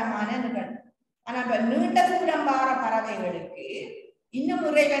சாதாரணமான நிகழ்வு. ஆனா இப்ப நீண்ட தூரம் வார பறவைகளுக்கு இன்னும்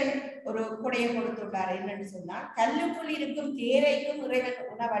இறைவன் ஒரு கொடையை கொடுத்துள்ளார். என்னன்னு சொன்னால், கல்லுக்குள் இருக்கும் தேரைக்கும் இறைவன்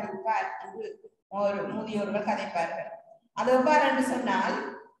உணவளிப்பார் என்று ஒரு முதியோர்கள் கதைப்பார்கள். அது எவ்வாறு என்று சொன்னால்,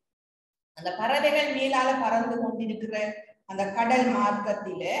 அந்த பறவைகள் மேலால பறந்து கொண்டிருக்கிற அந்த கடல்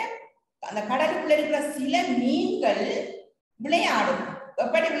மார்க்கத்தில அந்த கடலுக்குள்ள இருக்கிற சில மீன்கள் விளையாடும்.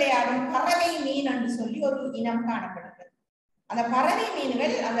 எப்படி விளையாடும்? பறவை மீன் என்று சொல்லி ஒரு இனம் காணப்படுகிறது. அந்த பறவை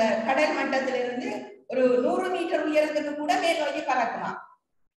மீன்கள் அந்த கடல் மட்டத்திலிருந்து ஒரு 100 மீட்டர் உயரத்துக்கு கூட மேல் நோக்கி பறக்கலாம்.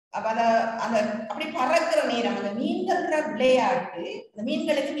 அப்ப அந்த அப்படி பறக்கிற நேரம் அந்த மீன்கிற விளையாட்டு அந்த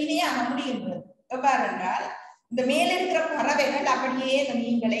மீன்களுக்கு வினையாக முடிகின்றது. எவ்வாறு என்றால், இந்த மேலிருக்கிற பறவைகள் அப்படியே இந்த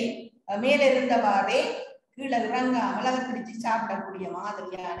மீன்களை மேலிருந்தவாறே கீழே இறங்காமல் அதை பிடிச்சு சாப்பிடக்கூடிய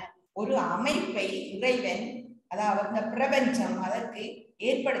மாதிரியான ஒரு அமைப்பை இறைவன், அதாவது இந்த பிரபஞ்சம் அதற்கு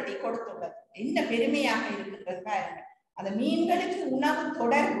ஏற்படுத்தி கொடுத்துள்ளது. என்ன பெருமையாக இருக்கின்றது பாருங்க. அந்த மீன்களுக்கு உணவு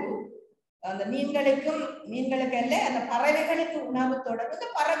தொடர்பு, அந்த மீன்களுக்கு அல்ல, அந்த பறவைகளுக்கு உணவு தொடர்பு. இந்த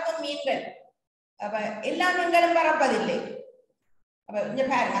பறக்கும் மீன்கள், அப்ப எல்லா மீன்களும் பறப்பதில்லை. அப்ப இங்க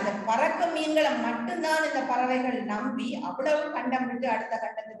பாருங்க, அந்த பறக்கும் மீன்களை மட்டும்தான் இந்த பறவைகள் நம்பி அவ்வளவு கண்டம் விட்டு அடுத்த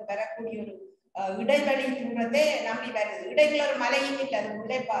கண்டத்துக்கு வரக்கூடிய ஒரு இடைவெளி தூரத்தை நம்பி வருது. இடையில ஒரு மலையும் இல்லை, அது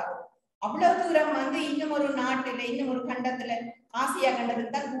உழைப்பாகும். அவ்வளவு தூரம் வந்து இன்னும் ஒரு நாட்டுல, இன்னும் ஒரு கண்டத்துல, ஆசியா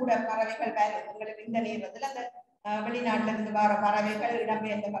கண்டத்துக்கு தான் கூட பறவைகள் வரும். உங்களுக்கு இந்த நேரத்துல அந்த வெளிநாட்டுல இருந்து வர பறவைகள்,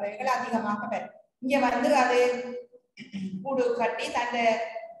 இடம்பெயர்ந்த பறவைகள் அதிகமாக வரும். இங்க வந்து அது கூடு கட்டி தன்ன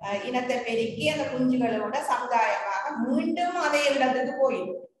இனத்தை பெருக்கி அந்த குஞ்சுகளோட சமுதாயமாக மீண்டும் அதே இடத்துக்கு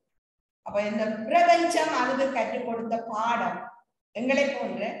போயிடும். அப்ப இந்த பிரபஞ்சம் அதுக்கு கற்றுக் கொடுத்த பாடம் எங்களை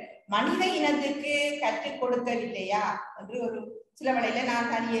போன்ற மனித இனத்துக்கு கற்றுக் கொடுக்கவில்லையா என்று ஒரு சில வேளையில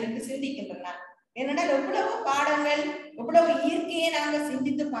நான் தனியருக்கு சிந்திக்கின்றன. ஏனென்றால் எவ்வளவு பாடங்கள், எவ்வளவு இயற்கையை நாங்க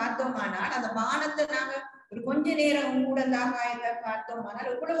சிந்தித்து பார்த்தோமானால், அந்த வானத்தை நாங்க ஒரு கொஞ்ச நேரம் ஊடகத்தை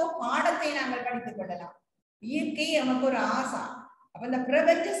பார்த்தோமானால் எவ்வளவோ பாடத்தை நாங்கள் படித்துக் கொள்ளலாம். இயற்கை நமக்கு ஒரு ஆசா. அப்ப இந்த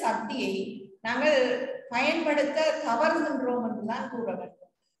பிரபஞ்ச சக்தியை நாங்கள் பயன்படுத்த தவறுகின்றோம் என்றுதான் கூற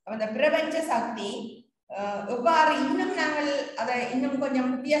வேண்டும். அப்ப இந்த பிரபஞ்ச சக்தி எவ்வாறு இன்னும் நாங்கள் அதை இன்னும் கொஞ்சம்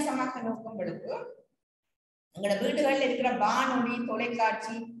வித்தியாசமாக நோக்கும் பொழுது எங்களோட வீடுகளில் இருக்கிற வானொலி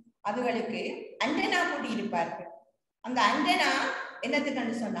தொலைக்காட்சி அதுகளுக்கு அண்டனா கூட்டி இருப்பார்கள். அந்த அண்டனா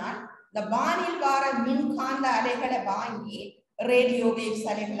என்னத்துக்குன்னு சொன்னால் இந்த வானில் வார மின்காந்த அலைகளை வாங்கி ரேடியோ வேவ்ஸ்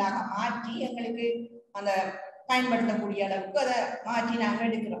அலைகளாக மாற்றி எங்களுக்கு அந்த பயன்படுத்தக்கூடிய அளவுக்கு அதை மாற்றி நாங்கள்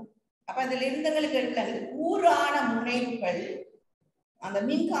எடுக்கிறோம். அப்ப அதுல இருந்து எங்களுக்கு எடுத்தது ஊரான முனைவுகள் அந்த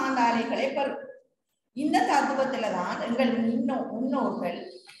மின்காந்த அலைகளை பெறும். இந்த தத்துவத்துலதான் எங்கள் முன்னோர்கள்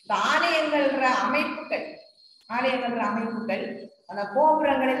ஆலயங்கள்ன்ற அமைப்புகள் அந்த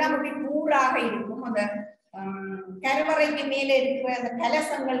கோபுரங்கள் எல்லாம் அப்படி கூறாக இருக்கும். அந்த கருவறைக்கு மேலே இருக்கிற அந்த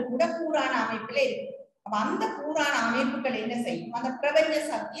கலசங்கள் கூட கூறான அமைப்புல இருக்கும். அப்ப அந்த கூறான அமைப்புகள் என்ன செய்யும்? அந்த பிரபஞ்ச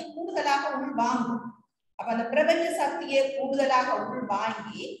சக்தியை கூடுதலாக உள்வாங்கும். அப்ப அந்த பிரபஞ்ச சக்தியை கூடுதலாக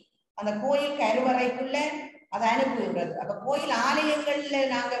உள்வாங்கி அந்த கோயில் கருவறைக்குள்ள அதை அனுப்புகிறது. அப்ப கோயில் ஆலயங்கள்ல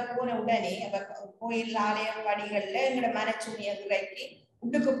நாங்க போன உடனே கோயில் ஆலயம் படிகள்ல எங்களோட மனச்சுமையை இறக்கி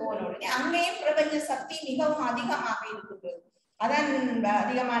உள்ளுக்கு போன உடனே அங்கேயும் பிரபஞ்ச சக்தி மிகவும் அதிகமாக இருக்குது. அதான்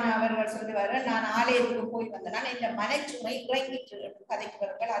அதிகமான அவர்கள் சொல்லுவாரு, நான் ஆலயத்துக்கு போய் வந்தேன்னா இந்த மனச்சுமை இறங்கிட்டு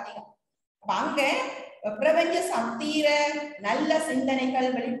கதைக்கிறவர்கள் அதிகம். அப்ப அங்க பிரபஞ்ச சக்தியில நல்ல சிந்தனைகள்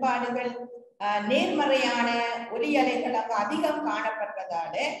வெளிப்பாடுகள் நேர்மறையான ஒலி அலைகள் அங்க அதிகம்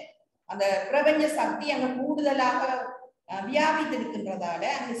காணப்படுறதால அந்த பிரபஞ்ச சக்தி அங்க கூடுதலாக வியாபித்திருக்கின்றதால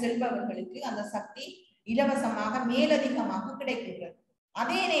அங்கு செல்பவர்களுக்கு அந்த சக்தி இலவசமாக மேலதிகமாக கிடைக்கின்றது.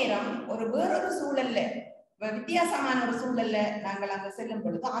 அதே நேரம் வேறொரு சூழல்ல வித்தியாசமான ஒரு சூழல்ல நாங்கள் அங்க செல்லும்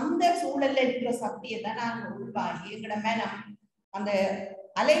பொழுது அந்த சூழல்ல இருக்கிற சக்தியை தான் நாங்கள் உள்வாங்கி எங்களோட மனம் அந்த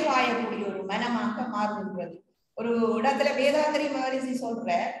அலைவாயக்கூடிய ஒரு மனமாக மாறுகின்றது. ஒரு இடத்துல வேதாத்திரி மகரிஷி சொல்ற,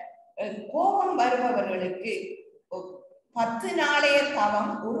 கோபம் வருபவர்களுக்கு 10 நாளைய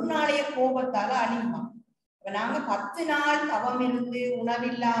தவம் ஒரு நாளைய கோபத்தால அழியுமா. நாங்க 10 நாள் தவம் இருந்து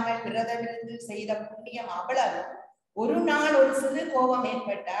உணவில்லாமல் விரதம் இருந்து செய்த புண்ணியம் அவ்வளவு ஒரு நாள் ஒரு சிறு கோபம்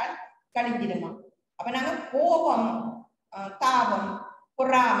ஏற்பட்டால் கழிஞ்சிடுமா. அப்ப நாங்க கோபம் தாபம்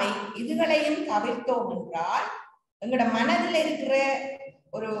பொறாமை இதுகளையும் தவிர்த்தோம் என்றால் எங்களோட மனதில் இருக்கிற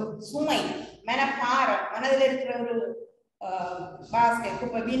ஒரு சுமை மனப்பாரம் மனதில் இருக்கிற ஒரு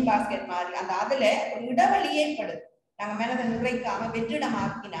பாஸ்கெட் வீண் பாஸ்கெட் மாதிரி அந்த அதுல ஒரு இடைவெளி ஏற்படுது. நாங்க மனதை நிறைக்காம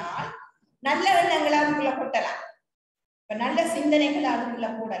வெற்றிடமாக்கினால் நல்ல எண்ணங்களை அதுக்குள்ள கொட்டலாம். இப்ப நல்ல சிந்தனைகளை அதுக்குள்ள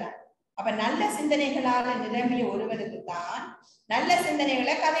போடலாம். அப்ப நல்ல சிந்தனைகளால நிரம்பிய ஒருவருக்கு தான் நல்ல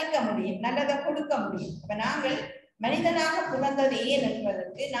சிந்தனைகளை கதைக்க முடியும், நல்லதை கொடுக்க முடியும். அப்ப நாங்கள் மனிதனாக பிறந்தது ஏன்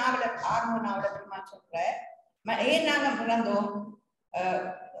என்பதற்கு நாவலமா சொல்ற, ஏன் நாங்க பிறந்தோம்?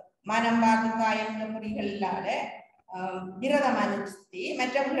 மனம் வாக்கு காயம் முறைகளால விரதம் அனுஷ்டி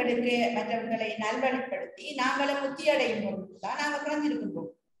மற்றவர்களை நல்வழிப்படுத்தி நாங்களும் முத்தி அடையும் பொழுதுதான் நாங்க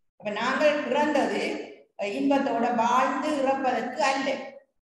பிறந்திருக்கின்றோம். அப்ப நாங்கள் பிறந்தது இன்பத்தோட வாழ்ந்து இறப்பதற்கு அல்ல.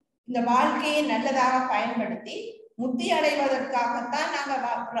 இந்த வாழ்க்கையை நல்லதாக பயன்படுத்தி முத்தி அடைவதற்காகத்தான் நாங்க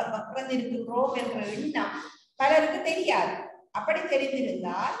பிறந்திருக்கின்றோம் என்ற எண்ணம் பலருக்கு தெரியாது. அப்படி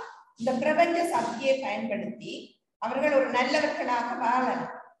தெரிந்திருந்தால் இந்த பிரபஞ்ச சக்தியை பயன்படுத்தி அவர்கள் ஒரு நல்லவர்களாக வாழலாம்.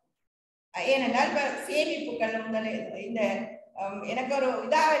 ஏனென்றால் இப்ப சேமிப்புகள் இந்த எனக்கு ஒரு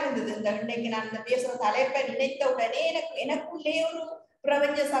இதாக இருந்தது. இந்த இன்னைக்கு நான் இந்த பேசுற தலைப்பை நினைத்த உடனே எனக்குள்ளே ஒரு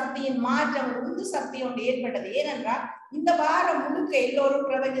பிரபஞ்ச சக்தியின் மாற்றம் உந்து சக்தி ஒன்று ஏற்பட்டது. ஏனென்றால் இந்த வாரம் முழுக்க எல்லோரும்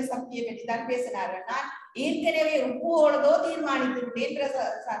பிரபஞ்ச சக்தியை பற்றி தான் பேசினார்கள். நான் ஏற்கனவே ஒவ்வொருதோ தீர்மானித்து விட்டேன்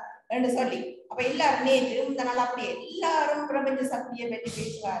என்று சொல்லி அப்ப எல்லாரும் நேற்று இந்த நாள் அப்படியே எல்லாரும் பிரபஞ்ச சக்தியை பற்றி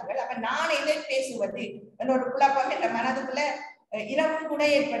பேசுவார்கள். அப்ப நான் எதை பேசுவது என்ற ஒரு குழப்பம் என்ற மனதுக்குள்ள இரவும் கூட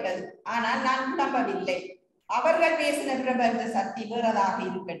ஏற்பட்டது. ஆனால் நான் குழம்பவில்லை. அவர்கள் பேசின பிரபஞ்ச சக்தி வேறதாக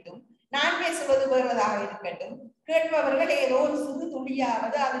இருக்கட்டும், நான் பேசுவது வேறதாக இருக்கட்டும், கேட்பவர்கள் ஏதோ ஒரு சிறு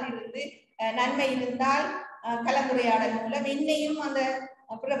துளியாவது அதிலிருந்து நன்மை இருந்தால் கலந்துரையாடல் மூலம் என்னையும் அந்த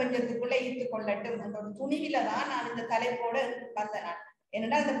பிரபஞ்சத்துக்குள்ள ஈர்த்துக் கொள்ளட்டும் என்ற ஒரு துணிவில தான் நான் இந்த தலைப்போட வந்தேன்.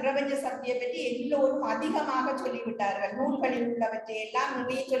 ஏனென்றால் இந்த பிரபஞ்ச சக்தியை பற்றி எல்லோரும் அதிகமாக சொல்லிவிட்டார்கள். நூல்களில் உள்ளவற்றை எல்லாம்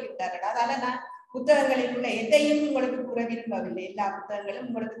நிறைய சொல்லிவிட்டார்கள். அதால நான் புத்தகங்களில் உள்ள எதையும் உங்களுக்கு கூற விரும்பவில்லை. எல்லா புத்தகங்களும்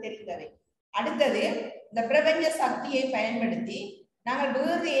உங்களுக்கு தெரிந்தவை. அடுத்தது, இந்த பிரபஞ்ச சக்தியை பயன்படுத்தி நாங்கள்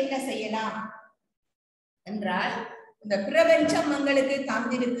வேறு என்ன செய்யலாம் என்றால், இந்த பிரபஞ்சம் எங்களுக்கு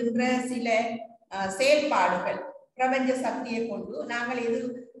தந்திருக்கின்ற சில செயல்பாடுகள், பிரபஞ்ச சக்தியை கொண்டு நாங்கள் எது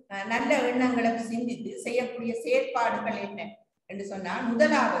நல்ல எண்ணங்களை சிந்தித்து செய்யக்கூடிய செயற்பாடுகள் என்ன என்று சொன்னால்,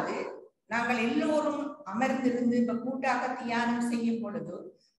 முதலாவது நாங்கள் எல்லோரும் அமர்ந்திருந்து இப்ப கூட்டாக தியானம் செய்யும் பொழுது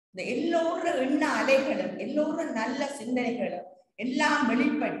இந்த எல்லோரும் எண்ண அலைகளும் எல்லோரும் நல்ல சிந்தனைகளும் எல்லாம்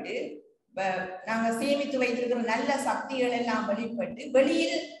வெளிப்பட்டு நாங்க சேமித்து வைத்திருக்கிற நல்ல சக்திகள் எல்லாம் வெளிப்பட்டு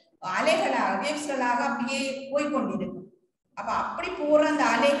வெளியில் அலைகளாக வேவ்ஸ்களாக அப்படியே போய்கொண்டிருக்கும். அப்ப அப்படி போற அந்த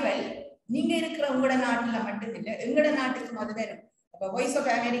அலைகள் நீங்க இருக்கிற உங்களோட நாட்டுல மட்டும் இல்லை, எங்களோட நாட்டுக்கு முதல்ல இருக்கும். வாய்ஸ்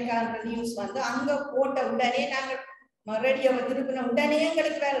ஆஃப் அமெரிக்கா நியூஸ் வந்து அங்க போட்ட உடனே நாங்கள் ரேடியோவை திருப்பின உடனே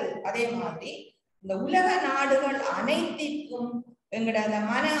எங்களுக்கு வருது. அதே மாதிரி இந்த உலக நாடுகள் அனைத்திற்கும் எங்களோட அந்த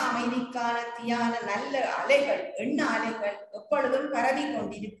மன அமைதிக்கான தியான நல்ல அலைகள், எண்ண அலைகள் எப்பொழுதும் பரவி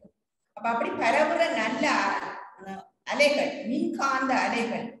கொண்டிருக்கும். அப்ப அப்படி பரவுற நல்ல அலைகள், மின்காந்த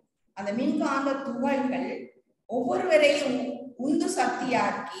அலைகள், அந்த மின்காந்த துகள்கள் ஒவ்வொருவரையும் உந்து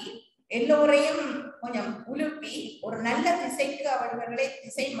சக்தியாக்கி எல்லோரையும் கொஞ்சம் உலுப்பி ஒரு நல்ல திசைக்கு அவர்களை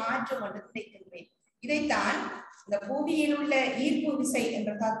திசை மாற்றும் என்று நினைக்கின்றேன். இதைத்தான் இந்த புவியில் உள்ள ஈர்ப்பு விசை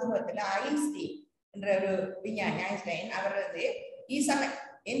என்ற தத்துவத்துல ஐன்ஸ்டீன் என்ற ஒரு விஞ்ஞானி ஐன்ஸ்டைன் அவர் வந்து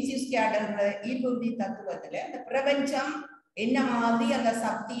ஈர்ப்பு விதி தத்துவத்துல இந்த பிரபஞ்சம் என்ன மாதிரி அந்த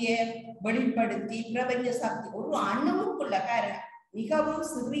சக்தியை வெளிப்படுத்தி பிரபஞ்ச சக்தி ஒரு அணுவுக்குள்ள பாருங்க, மிகவும்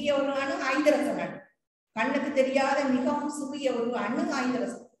சிறிய ஒரு அணு ஹைட்ரஜன் அணு, கண்ணுக்கு தெரியாத மிகவும் சிறிய ஒரு அணு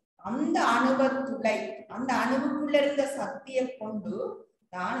ஹைட்ரஜன், அந்த அணுவத்துளை அந்த அணுவுக்குள்ள இருந்த சக்தியை கொண்டு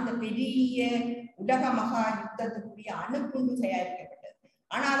தான் இந்த பெரிய உலக மகா யுத்தத்துக்குரிய அணுக்குண்டு தயாரிக்கப்பட்டது.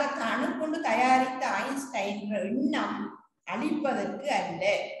 ஆனா அதற்கு அணுக்குண்டு தயாரித்த ஐன்ஸ்டைன் எண்ணம் அழிப்பதற்கு அல்ல.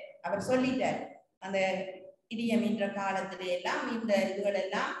 அவர் சொல்லிட்டார், அந்த இடியம் என்ற காலத்திலே எல்லாம் இந்த இதுகள்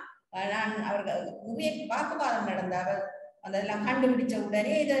எல்லாம் நான் அவர்கள் நிறைய வாக்குவாதம் நடந்த அவர் அதெல்லாம் கண்டுபிடிச்ச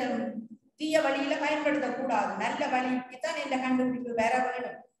உடனே இதை தீய வழியில பயன்படுத்தக்கூடாது, நல்ல வழிக்கு தான் இந்த கண்டுபிடிப்பு வேற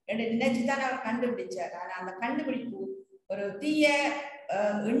வேணும் என்று நினைச்சுதான் அவர் கண்டுபிடிச்சார். ஆனா அந்த கண்டுபிடிப்பு ஒரு தீய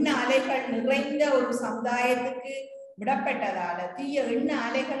எண்ண அலைகள் நிறைந்த ஒரு சமுதாயத்துக்கு விடப்பட்டதால, தீய எண்ண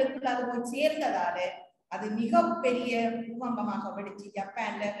அலைகளுக்குள்ள அது போய் சேர்ந்ததால அது மிகப்பெரிய பூகம்பமாக வெடிச்சு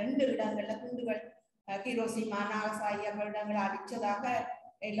ஜப்பான்ல 2 இடங்கள்ல குண்டுகள் ஹிரோஷிமா நாகசாகி இடங்களை அடிச்சதாக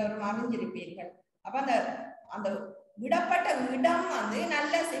எல்லோரும் அறிஞ்சிருப்பீர்கள். அப்ப அந்த அந்த விடப்பட்ட இடம் வந்து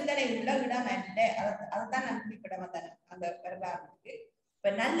நல்ல சிந்தனை உள்ள இடம் அல்ல. அதுதான் நான் குறிப்பிட வந்தேன் அந்த வரலாறுக்கு.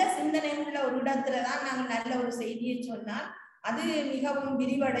 இப்ப நல்ல சிந்தனை உள்ள ஒரு இடத்துலதான் நாங்கள் நல்ல ஒரு செய்தியை சொன்னால் அது மிகவும்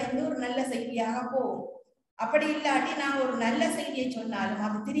விரிவடைந்து ஒரு நல்ல செய்தியாக போகும். அப்படி இல்லாட்டி நாங்கள் ஒரு நல்ல செய்தியை சொன்னாலும்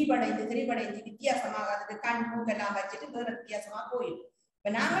அது திரிவடைந்து வித்தியாசமாக அதுக்கு கண் மூக்கெல்லாம் வச்சுட்டு வேற வித்தியாசமா போயிடும்.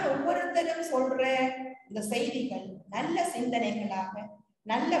 இப்ப நாங்கள் ஒவ்வொருத்தரும் சொல்ற இந்த செய்திகள் நல்ல சிந்தனைகளாக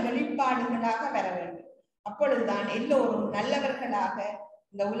நல்ல வெளிப்பாடுகளாக வர வேண்டும். அப்பொழுதுதான் எல்லோரும் நல்லவர்களாக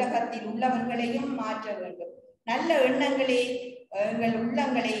இந்த உலகத்தில் உள்ளவர்களையும் மாற்ற வேண்டும். நல்ல எண்ணங்களே எங்கள்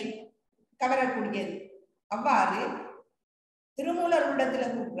உள்ளங்களை கவரக்கூடியது. அவ்வாறு திருமூலர் உள்ளத்துல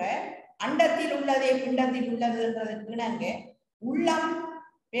கூற அண்டத்தில் உள்ளதே பிண்டத்தில் உள்ளது என்றதற்கு இணங்க உள்ளம்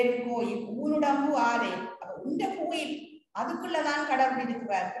பெருங்கோயில் ஊனுடம்பு ஆலை. உண்ட கோயில் அதுக்குள்ளதான் கடவுள்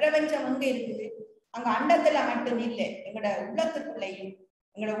இருக்கிறார். பிரபஞ்சம் எங்க இருக்குது? அங்க அண்டத்துல மட்டும் இல்லை, எங்களோட உள்ளத்துக்குள்ளேயும்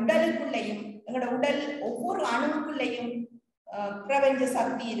எங்களோட உடலுக்குள்ளேயும் எங்களோட உடல் ஒவ்வொரு அணுவுக்குள்ளேயும் பிரபஞ்ச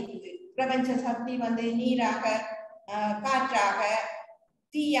சக்தி இருக்குது. பிரபஞ்ச சக்தி வந்து நீராக, காற்றாக,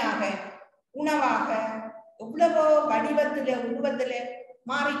 தீயாக, உணவாக எவ்வளவோ வடிவத்துல உருவத்துல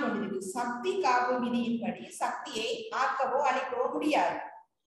மாறிக்கொண்டிருக்கு. சக்தி காப்பு விதியின்படி சக்தியை ஆக்கவோ அழிக்கவோ முடியாது.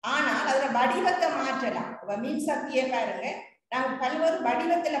 ஆனால் அதுல வடிவத்தை மாற்றலாம். மின் சக்தியை பாருங்க, நாங்கள் பல்வேறு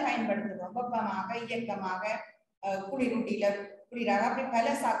வடிவத்துல பயன்படுத்துறோம். வெப்பமாக, இயக்கமாக, குளிராக, அப்படி பல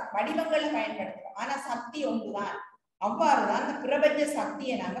வடிவங்கள்ல பயன்படுத்துறோம். ஆனா சக்தி ஒன்றுதான். அவ்வாறுதான் அந்த பிரபஞ்ச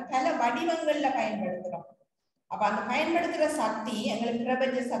சக்தியை நாங்க பல வடிவங்கள்ல பயன்படுத்துறோம். அப்ப அந்த பயன்படுத்துற சக்தி எங்களுக்கு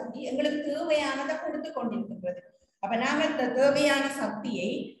பிரபஞ்ச சக்தி எங்களுக்கு தேவையானதை கொடுத்து கொண்டிருக்கின்றது. அப்ப நாங்கள் இந்த தேவையான சக்தியை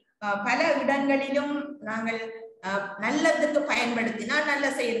பல இடங்களிலும் நாங்கள் நல்லதுக்கு பயன்படுத்தினால் நல்ல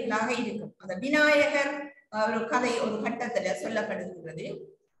செயல்களாக இருக்கும். அந்த விநாயகர் ஒரு கதை ஒரு கட்டத்துல சொல்லப்படுகின்றது.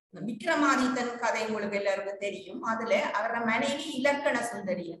 விக்ரமாதித்தன் கதை உங்களுக்கு எல்லாருக்கும் தெரியும். அதுல அவரோட மனைவி இலக்கண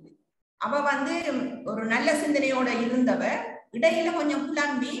சுந்தரி. அவ வந்து ஒரு நல்ல சிந்தனையோட இருந்தவ இடையில கொஞ்சம்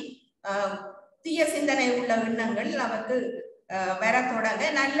புலம்பி தீய சிந்தனை உள்ள எண்ணங்கள் அவருக்கு வர தொடங்க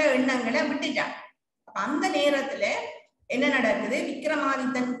நல்ல எண்ணங்களை விட்டுட்டான். அந்த நேரத்துல என்ன நடக்குது?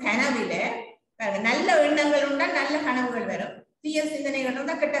 விக்ரமாதித்தன் கனவுல நல்ல எண்ணங்கள் உண்டா நல்ல கனவுகள் வரும், தீய சிந்தனைகள்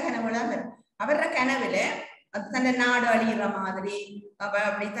உண்டா கெட்ட கனவுகளா வரும். அவர கனவுல தன்னை நாடு அழிகிற மாதிரி,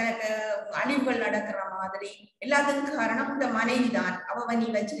 அப்படி தனக்கு அழிவுகள் நடக்கிற மாதிரி, எல்லாத்துக்கும் காரணம் இந்த மனைவிதான், அவ நீ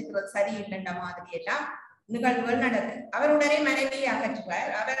வச்சிருக்கிறது சரியில்லைன்ற மாதிரி எல்லாம் நிகழ்வுகள் நடக்குது. அவருடனே மனைவியை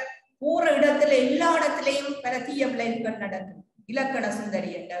அகற்றுவார். அவர் போற இடத்துல எல்லா இடத்துலயும் பல தீய விளைவுகள் நடக்கும். இலக்கண சுந்தரி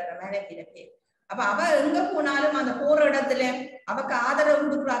என்ற மனைவியில பேர். அப்ப அவ எங்க போனாலும் அந்த போற இடத்துல அவக்கு ஆதரவு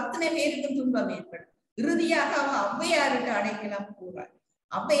கொடுக்குற அத்தனை பேருக்கும் துன்பம் ஏற்படும். இறுதியாக அவ ஔவையாருக்கு அடைக்கலம் போவார்.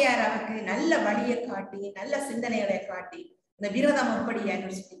 ஔவையார் அவருக்கு நல்ல வழியை காட்டி நல்ல சிந்தனைகளை காட்டி இந்த விரதம் எப்படி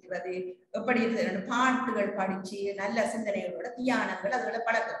அனுஷ்டிக்கிறது, எப்படி பாட்டுகள் படிச்சு நல்ல சிந்தனைகளோட தியானங்கள் அதுகளை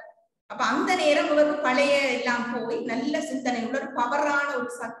பழக்கம். அப்ப அந்த நேரம் இவருக்கு பழைய எல்லாம் போய் நல்ல சிந்தனையோட ஒரு பவரான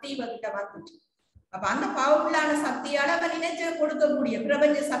ஒரு சக்தி இவர்கிட்ட வந்துச்சு. அப்ப அந்த பவர்ஃபுல்லான சக்தியால அவ நினைச்சு கொடுக்கக்கூடிய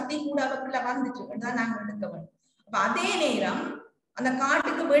பிரபஞ்ச சக்தி கூட அவருக்குள்ள வந்துச்சு தான் நாங்க எடுக்க வேண்டும். அப்ப அதே நேரம் அந்த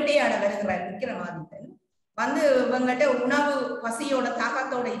காட்டுக்கு வேட்டையாட வருகிறார் விக்ரமாதித்தன். வந்து இவங்கிட்ட உணவு பசியோட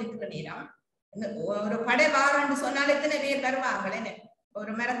தாகத்தோட இருக்கிற நேரம் ஒரு படை வாரன்னு சொன்னால எத்தனை பேர் வருவாங்களே.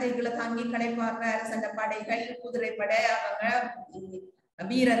 ஒரு மரத்துக்குள்ள தாங்கி களைப்பாடுற அரசன் படைகள், குதிரைப்படை, அவங்க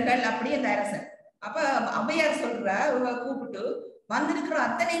வீரர்கள், அப்படி அந்த அரசன். அப்ப ஔவையார் சொல்ற கூப்பிட்டு வந்திருக்கிற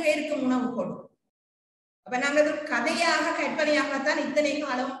அத்தனை பேருக்கு உணவு கொடு. அப்ப நாங்க கதையாக கற்பனையாகத்தான் இத்தனை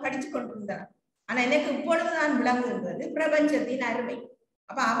காலமும் படிச்சு கொண்டிருந்தோம். ஆனா எனக்கு இப்பொழுதுதான் விளங்குகிறது பிரபஞ்சத்தின் அருமை.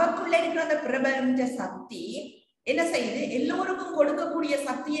 அப்ப அவருக்குள்ள இருக்கிற அந்த பிரபஞ்ச சக்தி என்ன செய்யுது, எல்லோருக்கும் கொடுக்கக்கூடிய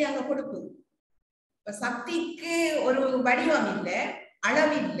சக்தியை அங்க கொடுக்குது. இப்ப சக்திக்கு ஒரு வடிவம் இல்லை,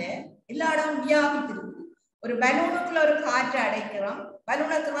 அளவு இல்லை, எல்லா இடமும் வியாபித்திருக்கு. ஒரு பலூனுக்குள்ள ஒரு காற்று அடைக்கிறோம்,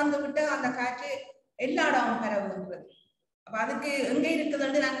 பலூனை திறந்து விட்டு அந்த காற்று எல்லா இடமும் பரவுகிறது. அப்ப அதுக்கு எங்க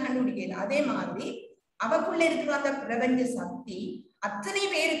இருக்குதுன்னு நாங்க கண்டுபிடிக்கல. அதே மாதிரி அவக்குள்ள இருக்கிற அந்த பிரபஞ்ச சக்தி அத்தனை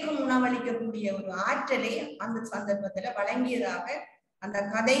பேருக்கும் உணவளிக்கக்கூடிய ஒரு ஆற்றலை அந்த சந்தர்ப்பத்துல வழங்கியதாக அந்த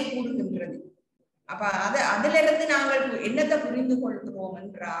கதை கூறுகின்றது. அப்ப அதுல இருந்து நாங்கள் என்னத்தை புரிந்து கொள்கிறோம்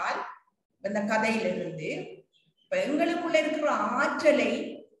என்றால், இந்த கதையிலிருந்து இப்ப எங்களுக்குள்ள இருக்கிற ஆற்றலை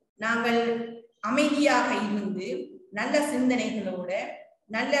நாங்கள் அமைதியாக இருந்து நல்ல சிந்தனைகளோட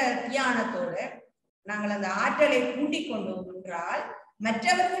நல்ல தியானத்தோட நாங்கள் அந்த ஆற்றலை கூட்டிக் கொண்டோம் என்றால்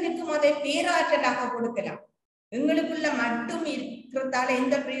மற்றவர்களுக்கும் அதை பேராற்றலாக கொடுக்கலாம். எங்களுக்குள்ள மட்டும் இருக்கிறதால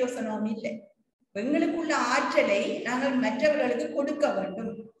எந்த பிரயோசனமும் இல்லை. எங்களுக்குள்ள ஆற்றலை நாங்கள் மற்றவர்களுக்கு கொடுக்க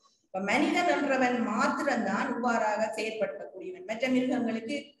வேண்டும். இப்ப மனிதன் என்றவன் மாத்திரம்தான் இவ்வாறாக செயற்படுத்தக்கூடியவன். மற்ற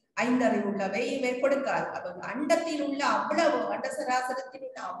மிருகங்களுக்கு 5 அறிவு உள்ளவை இவை கொடுக்காது. அப்ப அண்டத்தில் உள்ள அவ்வளவு, அண்ட சராசரத்தில்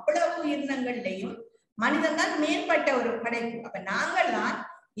உள்ள அவ்வளவு உயிரினங்களையும் மனிதன் தான் மேம்பட்ட ஒரு படைப்பு. அப்ப நாங்கள் தான்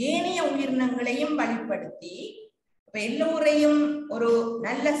ஏனைய உயிரினங்களையும் வழிப்படுத்தி இப்ப எல்லோரையும் ஒரு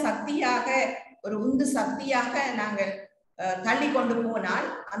நல்ல சக்தியாக, ஒரு உந்து சக்தியாக நாங்கள் தள்ளி கொண்டு போனால்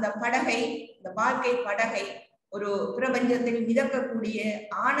அந்த படகை, இந்த வாழ்க்கை படகை ஒரு பிரபஞ்சத்தில் மிதக்கக்கூடிய,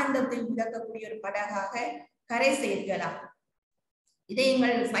 ஆனந்தத்தில் மிதக்கக்கூடிய ஒரு படகாக கரை சேர்க்கலாம். இதே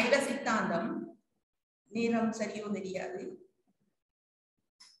எங்கள் சைவ சித்தாந்தம், நேரம் சரியோ தெரியாது,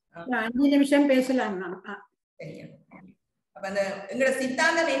 5 நிமிஷம் பேசலாம். சரியா? அப்ப அந்த எங்களோட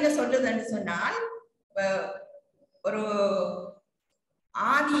சித்தாந்தம் என்ன சொல்லுதுன்னு சொன்னால், ஒரு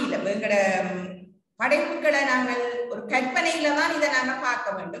ஆதியில எங்களோட படைப்புகளை நாங்கள் ஒரு கற்பனையில தான் இதை நாங்க பார்க்க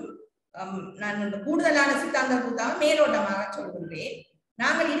வேண்டும். நான் கூடுதலான சித்தாந்த புத்தகம் மேலோட்டமாக சொல்கின்றேன்.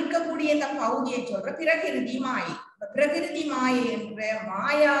 நாங்கள் இருக்கக்கூடிய இந்த பகுதியை சொல்ற பிரகிருதி மாயை. பிரகிருதி மாயை என்ற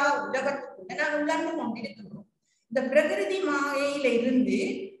மாயா உலகத்துக்குள்ள நாங்கள் உள்ளாண்டு கொண்டிருக்கின்றோம். இந்த பிரகிருதி மாயையில இருந்து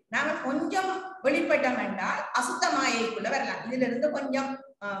நாங்கள் கொஞ்சம் வெளிப்பட்டோம் என்றால் அசுத்த மாயைக்குள்ள வரலாம். இதுல இருந்து கொஞ்சம்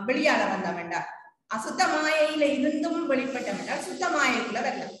வெளியால வந்தோம் என்றால் அசுத்த மாயையில இருந்தும் வெளிப்பட்டோம் என்றால் சுத்த மாயைக்குள்ள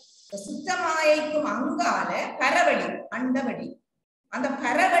வரலாம். சுத்த மாயைக்கும் அங்கால பரவழி, அண்டவழி, அந்த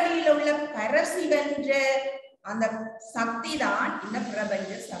பரவழியில உள்ள பரசிவென்ற அந்த சக்தி தான் இந்த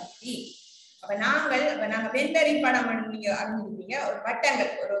பிரபஞ்ச சக்தி. அப்ப நாங்க வெண்பெரி படம் நீங்க அறிஞ்சிருப்பீங்க. ஒரு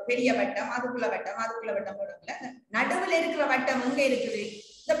வட்டங்கள், ஒரு பெரிய வட்டம், அதுக்குள்ள வட்டம், அதுக்குள்ள வட்டம் போடுறதுல நடுவில் இருக்கிற வட்டம் எங்க இருக்குது?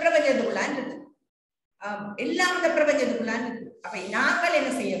 இந்த பிரபஞ்சத்துக்குள்ளான் இருக்குது. எல்லாம் இந்த பிரபஞ்சத்துக்குள்ளான் இருக்குது. அப்ப நாங்கள்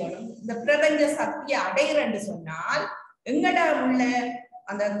என்ன செய்ய வேணும்? இந்த பிரபஞ்ச சக்தியை அடைகிறன்னு சொன்னால் எங்கட உள்ள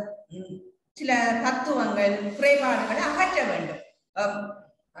அந்த சில தத்துவங்கள், குறைபாடுகளை அகற்ற வேண்டும்.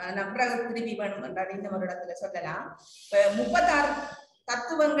 திருப்பி வேணும் என்றால் இந்த ஒரு இடத்துல சொல்லலாம். 36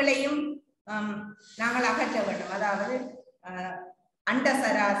 தத்துவங்களையும் நாங்கள் அகற்ற வேண்டும். அதாவது அண்ட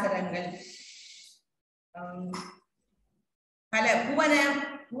சராசரங்கள், பல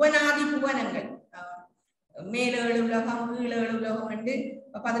புவனாதி புவனங்கள், மேலேழு உலகம், கீழேழு உலகம் என்று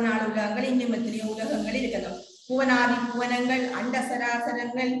 14 உலகங்கள், இன்னும் எத்தனையோ உலகங்கள் இருக்கிறது. புவனாதி புவனங்கள், அண்ட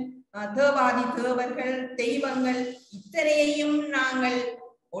சராசரங்கள், தேவாதி தேவர்கள், தெய்வங்கள், இத்தனையையும் நாங்கள்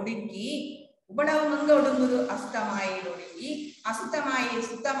ஒடுக்கி, இவ்வளவு எங்க ஒடுங்குது? அஸ்தமாயில் ஒடுங்கி, அசுத்தமாயை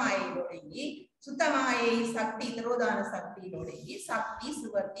சுத்தமாயில் ஒடுங்கி, சுத்தமாயை சக்தி திரோதான சக்தியில் ஒடுங்கி, சக்தி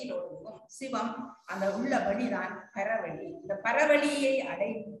சிவத்தில் ஒடுங்கும். சிவம் அந்த உள்ள வழிதான் பரவழி. இந்த பரவழியை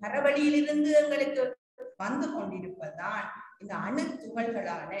பரவழியிலிருந்து எங்களுக்கு வந்து கொண்டிருப்பதுதான் இந்த அணு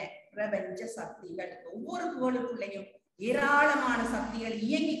துகள்களான பிரபஞ்ச சக்திகள். ஒவ்வொரு துகளுக்குள்ளையும் ஏராளமான சக்திகள்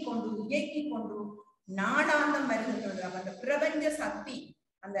இயங்கிக் கொண்டு நாடாந்தம் வருகின்றது. அந்த பிரபஞ்ச சக்தி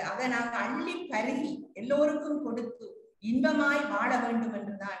அதை நாங்கள் அள்ளி பருகி எல்லோருக்கும் கொடுத்து இன்பமாய் வாழ வேண்டும்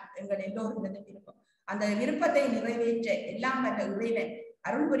என்றுதான் எங்கள் எல்லோரும் விருப்பம். அந்த விருப்பத்தை நிறைவேற்ற எல்லாம் வந்த இறைவன்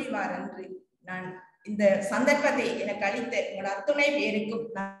அருள் புரிவார் என்று நான் இந்த சந்தர்ப்பத்தை எனக்கு அளித்த உங்கள் அத்துணை பேருக்கும்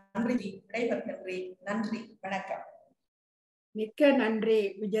நன்றி விடைபெறுகின்றேன். நன்றி, வணக்கம். மிக்க நன்றி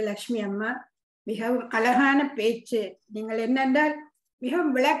விஜயலட்சுமி அம்மா. மிகவும் அழகான பேச்சு. நீங்கள் என்னென்றால்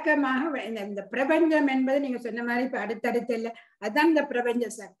மிகவும் விளக்கமாக இந்த பிரபஞ்சம் என்பது நீங்க சொன்ன மாதிரி இப்ப அடுத்தடுத்து இல்லை, அதுதான் இந்த பிரபஞ்ச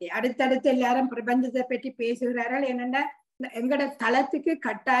சக்தி. அடுத்தடுத்து எல்லாரும் பிரபஞ்சத்தை பற்றி பேசுகிறார்கள். என்னென்னா எங்கட தளத்துக்கு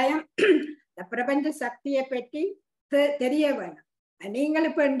கட்டாயம் பிரபஞ்ச சக்தியை பற்றி தெரிய வேணும். நீங்கள்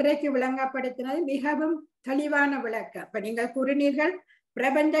இப்ப இன்றைக்கு விளங்கப்படுத்தினது மிகவும் தெளிவான விளக்கம். இப்ப நீங்கள் கூறினீர்கள்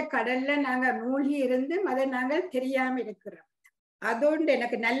பிரபஞ்ச கடல்ல நாங்க மூழ்கி இருந்து அதை நாங்கள் தெரியாம இருக்கிறோம். அதோண்டு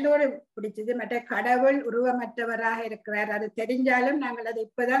எனக்கு நல்லோடு பிடிச்சது. மற்ற கடவுள் உருவமற்றவராக இருக்கிறார், அது தெரிஞ்சாலும் நாங்கள் அதை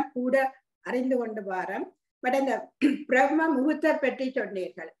இப்பதான் கூட அறிந்து கொண்டு வரோம். பட் அந்த பிரம்ம முகூர்த்த பற்றி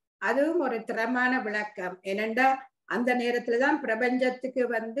சொன்னீர்கள், அதுவும் ஒரு திறமான விளக்கம். ஏனென்றா அந்த நேரத்துலதான்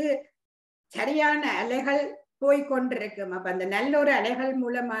பிரபஞ்சத்துக்கு சரியான அலைகள் போய்கொண்டிருக்கும். அப்ப அந்த நல்ல ஒரு அலைகள்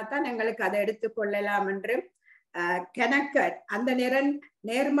மூலமா தான் எங்களுக்கு அதை எடுத்துக்கொள்ளலாம் என்று கணக்கர் அந்த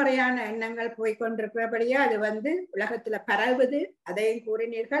நேர்மறையான எண்ணங்கள் போய்கொண்டிருக்கிறபடியா அது உலகத்துல பரவுது, அதையும்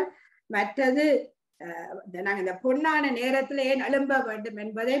கூறினீர்கள். மற்றது நாங்க இந்த பொன்னான நேரத்துல ஏன் எழும்ப வேண்டும்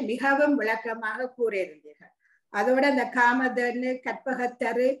என்பதை மிகவும் விளக்கமாக கூறியிருந்தீர்கள். அதோட அந்த காமதன்னு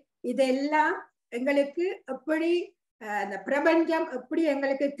கற்பகத்தரு இதெல்லாம் எங்களுக்கு எப்படி அந்த பிரபஞ்சம் எப்படி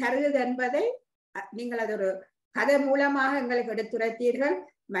எங்களுக்கு தருது என்பதை நீங்கள் அது ஒரு கதை மூலமாக எங்களுக்கு எடுத்துரைத்தீர்கள்.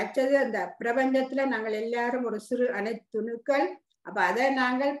 மற்றது அந்த பிரபஞ்சத்துல நாங்கள் எல்லாரும் ஒரு சிறு அணுக்கள், அப்ப அதை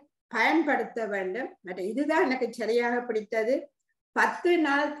நாங்கள் பயன்படுத்த வேண்டும். மற்ற இதுதான் எனக்கு சரியாக பிடித்தது. 10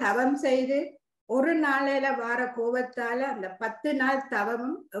 நாள் தவம் செய்து ஒரு நாளையில வார கோபத்தால அந்த 10 நாள்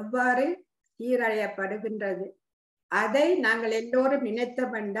தவமும் எவ்வாறு சீரழியப்படுகின்றது, அதை நாங்கள் எல்லோரும் நினைத்த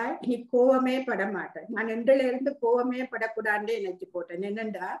வேண்டாம். இனி கோவமே பட மாட்டேன். நான் இன்றில இருந்து கோவமே படக்கூடாதுன்னு நினைச்சு போட்டேன்.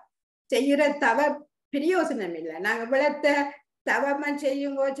 என்னண்டா செய்யற தவ பிரயோசனம் இல்லை. நாங்க விளத்த தவமா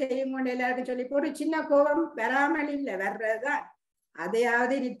செய்யுங்கோன்னு எல்லாருக்கும் சொல்லி போட்டு சின்ன கோபம் வராமல் இல்லை, வர்றதுதான்.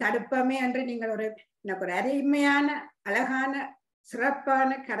 அதையாவது நீ தடுப்பமே என்று நீங்கள் எனக்கு ஒரு அருமையான அழகான சிறப்பான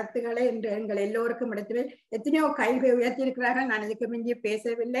கருத்துக்களை என்று எங்கள் எல்லோருக்கும் எடுத்து எத்தனையோ கைகள் உயர்த்தியிருக்கிறார்கள். நான் இதுக்கு மிஞ்சி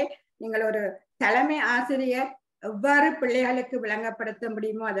பேசவில்லை. நீங்கள் ஒரு தலைமை ஆசிரியர் எவ்வாறு பிள்ளைகளுக்கு விளங்கப்படுத்த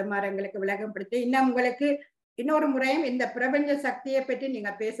முடியுமோ அதை மாதிரி எங்களுக்கு விளங்கப்படுத்த, இன்னும் உங்களுக்கு இன்னொரு முறையும் இந்த பிரபஞ்ச சக்தியை பற்றி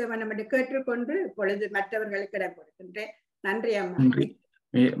நீங்க பேச வேண்டும் என்று கேட்டுக்கொண்டு இப்பொழுது மற்றவர்களுக்கு இடம் கொடுக்கின்றேன். நன்றி அம்மா.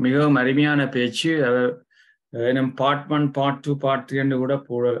 மிகவும் அருமையான பேச்சு. பார்ட் 1 பார்ட் 2 பார்ட் 3 கூட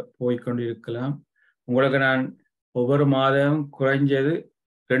போய்கொண்டிருக்கலாம். உங்களுக்கு நான் ஒவ்வொரு மாதமும் குறைஞ்சது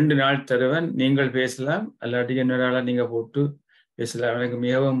 2 நாள் தருவேன். நீங்கள் பேசலாம், அல்லாட்டி என்னோட நீங்க போட்டு பேசலாம். எனக்கு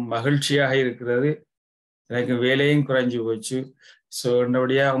மிகவும் மகிழ்ச்சியாக இருக்கிறது. எனக்கு வேலையும் குறைஞ்சு போச்சு. ஸோ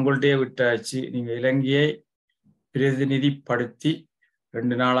என்னுடைய உங்கள்கிட்டயே விட்டாச்சு. நீங்க இலங்கையை பிரதிநிதிப்படுத்தி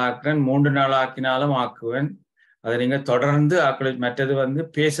 2 நாள் ஆக்குறேன், 3 நாள் ஆக்கினாலும் ஆக்குவேன். அதை நீங்க தொடர்ந்து ஆக்களை மற்றது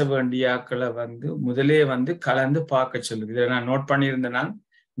பேச வேண்டிய ஆக்களை முதலே கலந்து பார்க்க சொல்லுது. இதை நான் நோட் பண்ணியிருந்தேன்னா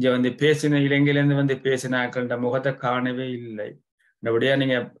இங்க பேசின இலங்கையிலேருந்து பேசின ஆக்கள்கிட்ட முகத்தை காணவே இல்லை. அப்படியா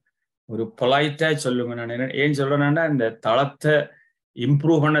நீங்க ஒரு பொலைட்டா சொல்லுங்க. நான் ஏன் சொல்றேன்னா இந்த தளத்தை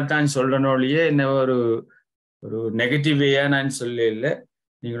இம்ப்ரூவ் பண்ணத்தான் சொல்லணும் ஒழிய என்ன ஒரு நெகட்டிவ் வேயா நான் சொல்ல இல்லை.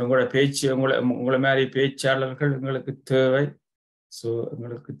 நீங்கள் உங்களோட பேச்சு உங்களை மாதிரி பேச்சாளர்கள் எங்களுக்கு தேவை. ஸோ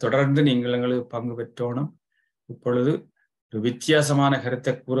எங்களுக்கு தொடர்ந்து நீங்கள் எங்களுக்கு பங்கு பெற்றோணும். இப்பொழுது ஒரு வித்தியாசமான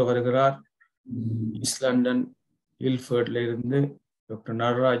கருத்தை கூற வருகிறார் ஈஸ்ட் லண்டன் இல்ஃபர்ட்ல இருந்து டாக்டர்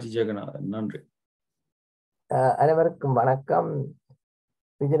நடராஜ் ஜெகநாதன். நன்றி. அனைவருக்கும் வணக்கம்.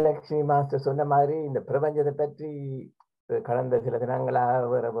 விஜயலட்சுமி மாஸ்டர் சொன்ன மாதிரி இந்த பிரபஞ்சத்தை பற்றி கடந்த சில தினங்களாக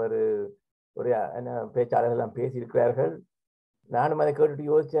ஒரு பேச்சாளர்கள் எல்லாம் பேசியிருக்கிறார்கள். நானும் அதை கேட்டுட்டு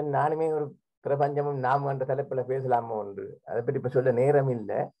யோசிச்சேன், நானுமே ஒரு பிரபஞ்சமும் நாம் என்ற தலைப்பில் பேசலாமோ ஒன்று. அதை பற்றி இப்ப சொல்ல நேரம்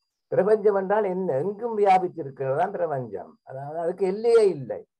இல்லை. பிரபஞ்சம் என்றால் என்ன? எங்கும் வியாபிச்சிருக்கிறது தான் பிரபஞ்சம். அதாவது அதுக்கு எல்லையே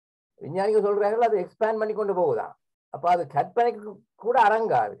இல்லை. விஞ்ஞானிகள் சொல்றார்கள் அது எக்ஸ்பேண்ட் பண்ணி கொண்டு போகுதான். அப்ப அது கற்பனைக்கு கூட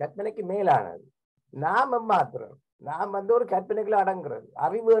அடங்காது, கற்பனைக்கு மேலானது. நாம மாத்திரம் நாம் ஒரு கற்பனைக்குள்ள அடங்குறது.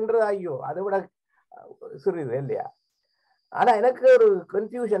 அறிவு என்றது ஐயோ அதை விட சிறிது இல்லையா? ஆனா எனக்கு ஒரு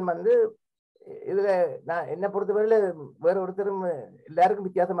கன்ஃபியூஷன் இதுல நான் என்ன பொறுத்தவரையில வேற ஒருத்தரும் எல்லாருக்கும்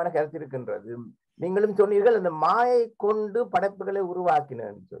வித்தியாசமான கருத்து இருக்கின்றது. நீங்களும் சொன்னீர்கள் இந்த மாயை கொண்டு படைப்புகளை உருவாக்கினு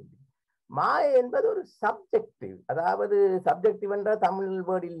சொல்லி. மாயை என்பது ஒரு சப்ஜெக்டிவ், அதாவது சப்ஜெக்டிவ் என்ற தமிழ்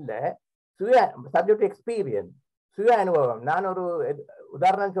வேர்டு இல்ல, சப்ஜெக்டிவ் எக்ஸ்பீரியன்ஸ், சுய அனுபவம். நான் ஒரு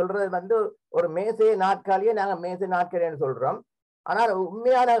உதாரணம் சொல்றது ஒரு மேசை நாற்காலியை நாங்க மேசை நாற்காலின்னு சொல்றோம். ஆனால்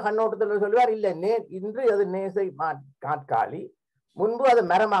உண்மையான கண்ணோட்டத்தில் சொல்லுவார் இல்ல, இன்று அது மேசை நாற்காலி, முன்பு அது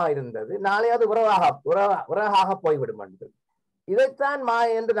மரமாக இருந்தது, நாளையாவது உரகாக போய்விடும் என்று. இதைத்தான்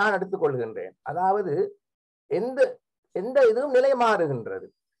மாயை என்று நான் எடுத்துக் கொள்கின்றேன். அதாவது எந்த இதுவும் நிலை மாறுகின்றது.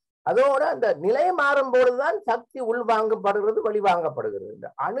 அதோட அந்த நிலை மாறும் போதுதான் சக்தி உள்வாங்கப்படுகிறது, வெளிவாங்கப்படுகிறது.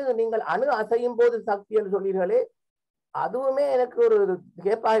 இந்த நீங்கள் அணு அசையும் போது சக்தி என்று சொல்றீர்களே, அதுவுமே எனக்கு ஒரு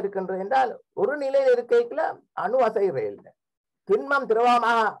கேப்பா இருக்கின்றது. என்றால் ஒரு நிலையில இருக்கைக்குள்ள அணு அசைவே இல்லை. திண்மம்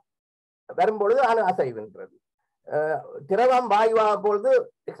திரவமாக வரும்பொழுது அணு அசைகின்றது, திரவம் வாயுவாக பொழுது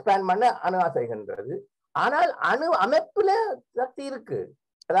எக்ஸ்பேண்ட் பண்ண அணு அசைகின்றது. ஆனால் அணு அமைப்புல சக்தி இருக்கு.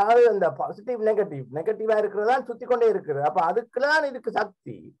 அதாவது அந்த பாசிட்டிவ் நெகட்டிவா இருக்கிறதா சுத்தி கொண்டே இருக்குது. அப்ப அதுக்குதான் இதுக்கு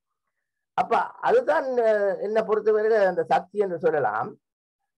சக்தி. அப்ப அதுதான் என்ன பொறுத்தவரை அந்த சக்தி என்று சொல்லலாம்.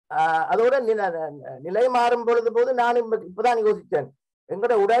 அதோட நிலை மாறும் போது நான் இப்பதான் யோசித்தேன்,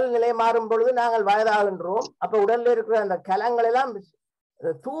 எங்களோட உடல் நிலை மாறும் பொழுது நாங்கள் வயதாகின்றோம். அப்ப உடல்ல இருக்கிற அந்த கலங்கள் எல்லாம்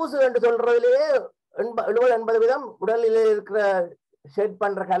தூசு என்று சொல்றதுலேயே 70-80% உடலிலே இருக்கிற ஷெட்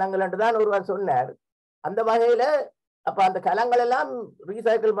பண்ற கலங்கள் என்று தான் ஒருவர் சொன்னார். அந்த வகையில அப்ப அந்த கலங்கள் எல்லாம்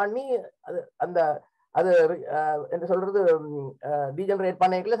ரீசைக்கிள் பண்ணி அது என்ன சொல்றது டீஜெனரேட்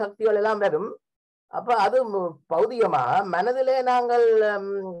பண்ணிக்கல சக்திகள் எல்லாம் வரும். அப்ப அது பௌதிகமாக மனதிலே நாங்கள்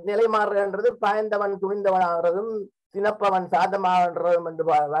நிலை மாறுகின்றது பாய்ந்தவன் துணிந்தவன் ஆகிறதும் சினப்பவன் சாதமாகன்றதும் என்ற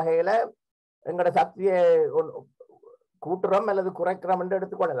வகையில எங்களோட சக்தியை கூட்டுறோம் அல்லது குறைக்கிறோம் என்று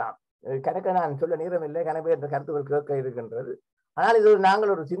எடுத்துக்கொள்ளலாம். கணக்க நான் சொல்ல நேரம் இல்லை, கணக்கு என்ற கருத்துக்கள் கேட்க இருக்கின்றது. ஆனால் இது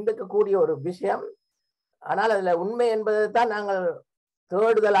நாங்கள் ஒரு சிந்திக்கக்கூடிய ஒரு விஷயம். ஆனால் அதுல உண்மை என்பதை தான் நாங்கள்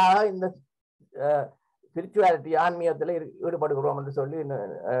தேடுதலாக இந்த ஸ்பிரிச்சுவாலிட்டி ஆன்மீகத்தில் ஈடுபடுகிறோம் என்று சொல்லி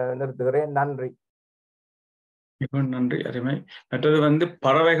நிறுத்துகிறேன். நன்றி. நன்றி, அருமை. மற்றது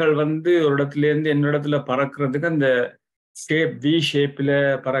பறவைகள் ஒரு இடத்துல இருந்து என்னிடத்துல பறக்கிறதுக்கு அந்த ஷேப் வி ஷேப்ல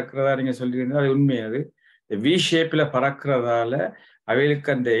பறக்கிறதா நீங்க சொல்லியிருந்தா அது உண்மை. அது வி ஷேப்ல பறக்கிறதால அவைகளுக்கு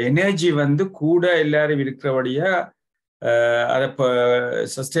அந்த எனர்ஜி கூட எல்லாரும் இருக்கிறபடியா அதை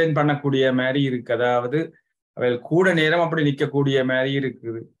சஸ்டெயின் பண்ணக்கூடிய மாதிரி இருக்கு. அதாவது அவைகள் கூட நேரம் அப்படி நிற்கக்கூடிய மாதிரி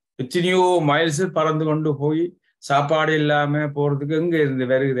இருக்குது. எத்தனையோ மைல்ஸ் பறந்து கொண்டு போய் சாப்பாடு இல்லாம போறதுக்கு எங்க இருந்து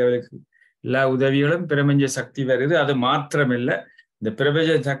வருது? அவளுக்கு எல்லா உதவிகளும் பிரபஞ்ச சக்தி வருது. அது மாத்திரம் இல்லை, இந்த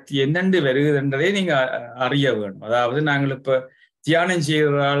பிரபஞ்ச சக்தி என்னென்று வருகுதுன்றதே நீங்க அறிய வேணும். அதாவது நாங்கள் இப்ப தியானம்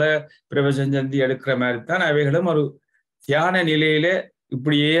செய்யறதால பிரபஞ்சம் சந்தி எடுக்கிற மாதிரி தான் அவைகளும் ஒரு தியான நிலையில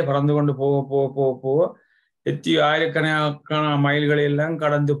இப்படியே பறந்து கொண்டு போக போக போக போக ஆயிரக்கணக்கான மைல்களை எல்லாம்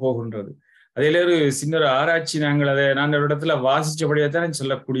கடந்து போகின்றது. அதில் ஒரு சின்ன ஒரு ஆராய்ச்சி நாங்கள் நான் ஒரு இடத்துல வாசிச்சபடியாதான்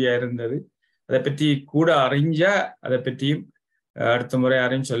சொல்லக்கூடிய இருந்தது. அதை பற்றி கூட அறிஞ்சா அதை பற்றியும் அடுத்த முறை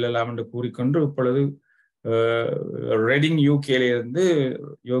யாரையும் சொல்லலாம் என்று கூறிக்கொண்டு இப்பொழுது ரெடிங் யூகேல இருந்து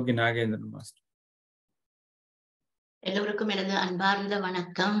யோகி நாகேந்திரன் மாஸ்டர். எல்லோருக்கும் எனது அன்பார்ந்த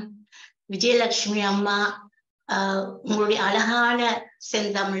வணக்கம். விஜயலட்சுமி அம்மா உங்களுடைய அழகான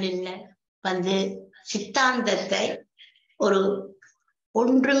செந்தமிழில் சித்தாந்தத்தை ஒரு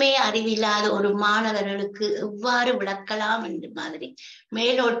ஒன்றுமே அறிவில்லாத ஒரு மாணவர்களுக்கு எவ்வாறு விளக்கலாம் என்று மாதிரி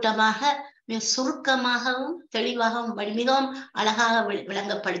மேலோட்டமாக சுருக்கமாகவும் தெளிவாகவும் மிகவும் அழகாக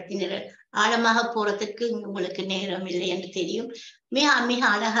விளங்கப்படுத்தினர். ஆழமாக போறதுக்கு உங்களுக்கு நேரம் இல்லை என்று தெரியும். மிக மிக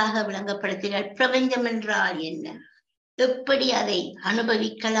அழகாக விளங்கப்படுத்தினர். பிரபஞ்சம் என்றால் என்ன, எப்படி அதை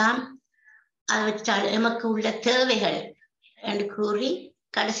அனுபவிக்கலாம், அவற்றால் எமக்கு உள்ள தேவைகள் என்று கூறி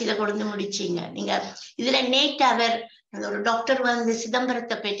கடைசியில கொண்டு முடிச்சீங்க. நீங்க இதுல நேற்று அவர் ஒரு டாக்டர்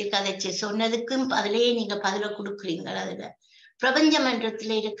சிதம்பரத்தை பற்றி கதைச்சு சொன்னதுக்கும் அதிலேயே நீங்க பதில கொடுக்குறீங்க. அதுல பிரபஞ்ச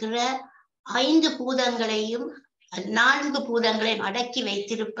மன்றத்துல இருக்கிற 5 பூதங்களையும் 4 பூதங்களையும் அடக்கி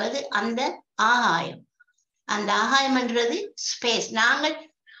வைத்திருப்பது அந்த ஆகாயம். அந்த ஆகாயம் என்றது ஸ்பேஸ். நாங்கள்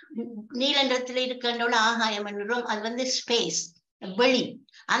நீலன்றத்துல இருக்கின்ற ஆகாயம் என்றோம். அது ஸ்பேஸ், வெளி.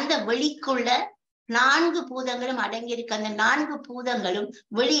 அந்த வெளிக்குள்ள 4 பூதங்களும் அடங்கி இருக்கு. அந்த 4 பூதங்களும்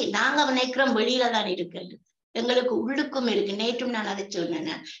வெளி, நாங்க நினைக்கிறோம் வெளியில தான் இருக்கிறது, எங்களுக்கு உள்ளுக்கும் இருக்கு. நேற்றும் நான் அதை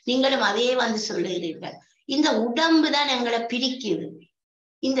சொன்னேன், நீங்களும் அதையே சொல்லுகிறீர்கள். இந்த உடம்பு தான் எங்களை பிரிக்குது.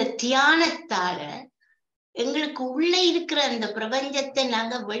 இந்த தியானத்தால எங்களுக்கு உள்ள இருக்கிற அந்த பிரபஞ்சத்தை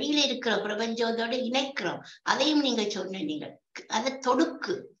நாங்க வெளியில இருக்கிற பிரபஞ்சத்தோட இணைக்கிறோம். அதையும் நீங்க சொன்னீங்க. அதை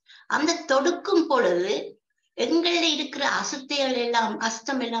தொடுக்கு, அந்த தொடுக்கும் பொழுது எங்கள்ல இருக்கிற அசுத்தைகள் எல்லாம்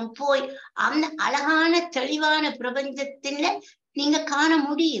அஸ்தம் எல்லாம் போய் அந்த அழகான தெளிவான பிரபஞ்சத்துல நீங்க காண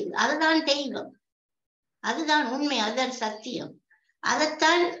முடியுது. அதுதான் தெய்வம், அதுதான் உண்மை, அதுதான் சத்தியம்.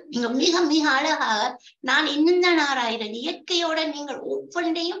 அதைத்தான் நீங்க மிக மிக அழகாக நான் இன்னும் தான் ஆராயிறேன். இயற்கையோட நீங்கள்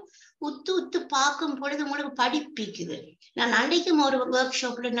ஒவ்வொன்றையும் உத்து உத்து பார்க்கும் பொழுது உங்களுக்கு படிப்பிக்குது. நான் அன்றைக்கும் ஒரு ஒர்க்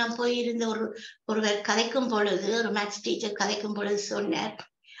ஷாப்ல நான் போயிருந்த ஒருவர் கதைக்கும் பொழுது, ஒரு மேத்ஸ் டீச்சர் கதைக்கும் பொழுது சொன்னார்,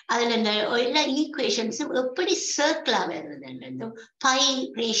 அதுல இந்த எல்லா ஈக்குவேஷன்ஸும் எப்படி சர்க்கிளா வருது, பை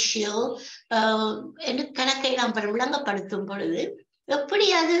ரேஷியோ கணக்கை நாம் விளங்கப்படுத்தும் பொழுது எப்படி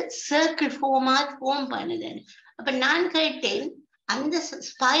அது சர்க்கிள் ஃபார்ம் பண்ணுதுன்னு. அப்ப நான் கேட்டேன், அந்த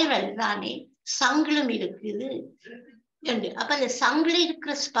ஸ்பைரல் தானே சங்கிலும் இருக்குது என்று. அப்ப அந்த சங்கில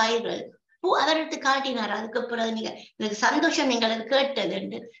இருக்கிற ஸ்பைரல் அதை எடுத்து காட்டினார். அதுக்கப்புறம் நீங்க எனக்கு சந்தோஷம் நீங்கள் அது கேட்டது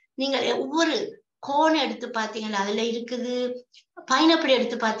என்று. நீங்கள் ஒவ்வொரு கோணம் எடுத்து பாத்தீங்கன்னா அதுல இருக்குது, பைனாப்பிள்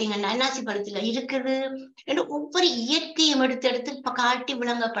எடுத்து பாத்தீங்கன்னா அன்னாசி பழத்துல இருக்குது என்று ஒவ்வொரு இயற்கையும் எடுத்து காட்டி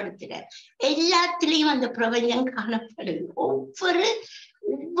விளங்கப்படுத்துற. எல்லாத்திலையும் அந்த பிரபஞ்சம் காணப்படுது.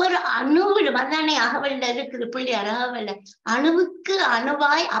 ஒவ்வொரு அணுவிலும் அதானே அகவல்ல இருக்குது, பிள்ளையார் அகவல்ல, அணுவுக்கு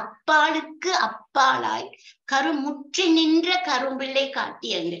அணுவாய் அப்பாளுக்கு அப்பாலாய் முற்றி நின்ற கரும்பிள்ளை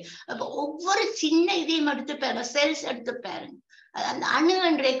காட்டியது. அப்ப ஒவ்வொரு சின்ன இதையும் எடுத்து பாருங்க, செல்ஸ் எடுத்து பாருங்க, அந்த அணு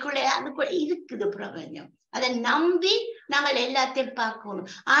என்றைக்குள்ள அதுக்குள்ள இருக்குது பிரபஞ்சம். அதை நம்பி நாங்கள் எல்லாத்தையும் பார்க்கணும்.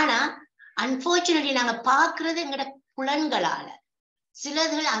 ஆனா அன்பார்ச்சுனேட்லி நாங்க பாக்குறது எங்கட புலன்களால,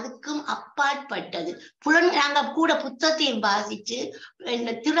 சிலர்கள் அதுக்கும் அப்பாற்பட்டது. நாங்க கூட புத்தகத்தையும் வாசிச்சு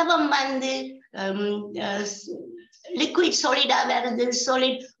இந்த திரவம் வந்து லிக்விட் சாலிடா வருது,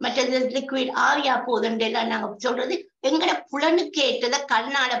 சாலிட் மற்றது லிக்விட் ஆவியா போகுதுன்னு எல்லாம் நாங்க சொல்றது எங்கட புலனுக்கு ஏற்றத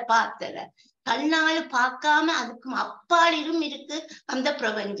கண்ணால பார்த்தத. கண்ணால பார்க்காம அதுக்கும் அப்பாலிலும் இருக்கு அந்த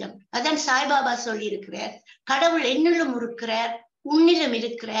பிரபஞ்சம். அதான் சாய்பாபா சொல்லி இருக்கிறார், கடவுள் என்னிலும் இருக்கிறார், உன்னிலும்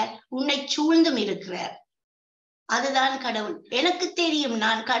இருக்கிறார், உன்னை சூழ்ந்தும் இருக்கிறார். அதுதான் கடவுள். எனக்கு தெரியும்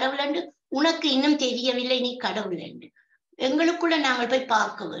நான் கடவுள் என்று, உனக்கு இன்னும் தெரியவில்லை நீ கடவுள் என்று. எங்களுக்குள்ள நாங்கள் போய்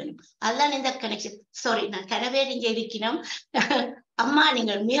பார்க்க வேணும். அதுதான் இந்த கனெக்ஷன். சாரி, நான் கனவே நீங்க இருக்கணும். அம்மா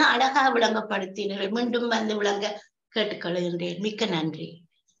நீங்கள் மிக அழகா விளங்கப்படுத்தினீர்கள். மீண்டும் வந்து விளங்க கேட்டுக்கொள்கின்றேன். மிக்க நன்றி.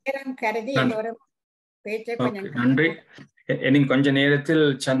 நன்றி. இன்னும் கொஞ்ச நேரத்தில்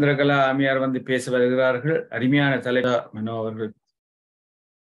சந்திரகலா அம்மையார் வந்து பேச வருகிறார்கள். அருமையான தலைவர் மனோ அவர்கள்.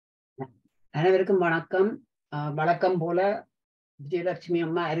 அனைவருக்கும் வணக்கம். வழக்கம் போல விஜயலட்சுமி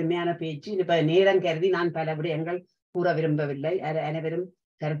அம்மா அருமையான பேச்சு. இப்ப நேரம் கருதி நான் பல விடயங்கள் கூற விரும்பவில்லை. அனைவரும்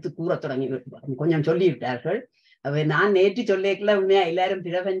கருத்து கூற தொடங்கி கொஞ்சம் சொல்லிவிட்டார்கள். நான் நேற்று சொல்லிக்கல உண்மையா எல்லாரும்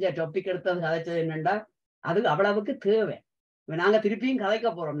பிரபஞ்ச டாபிக் எடுத்தது கதைச்சது என்னண்டா அது அவ்வளவுக்கு தேவை. நாங்க திருப்பியும் கதைக்க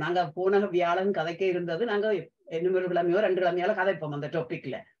போறோம். நாங்க போன வியாழன் கதைக்க இருந்தது. நாங்க இன்னும் ஒரு கிழமையோ 2 கிழமையால கதைப்போம் அந்த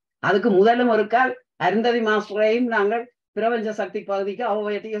டாபிக்ல. அதுக்கு முதலும் ஒரு கால் அருந்ததி மாஸ்டரையும் நாங்கள் பிரபஞ்ச சக்தி பகுதிக்கு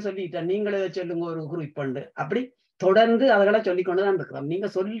அவையத்தையும் சொல்லிட்டேன். நீங்களே சொல்லுங்க ஒரு குறிப்பண்டு. அப்படி தொடர்ந்து அதுகளை சொல்லி கொண்டுதான் இருக்கிறோம். நீங்க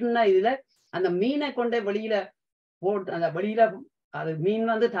சொல்லுன்னா இதுல அந்த மீனை கொண்டே வெளியில போட்டு அந்த வெளியில அது மீன்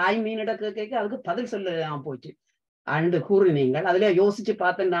வந்து தாய் மீனிட கேட்க அதுக்கு பதில் சொல்ல போச்சு அண்டு கூறினீங்கள். அதுல யோசிச்சு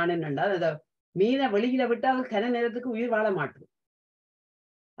பார்த்தேன் நான் என்னண்டா, அந்த மீனை வெளியில விட்டு அது கன நேரத்துக்கு உயிர் வாழ மாட்டுது.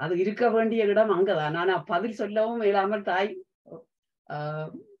 அது இருக்க வேண்டிய இடம் அங்கதான். நான் பதில் சொல்லவும் இல்லாமல் தாய்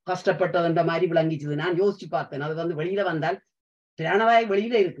கஷ்டப்பட்டதுன்ற மாதிரி விளங்கிச்சுது. நான் யோசிச்சு பார்த்தேன். அது வந்து வெளியில வந்தால் பிராணவாய்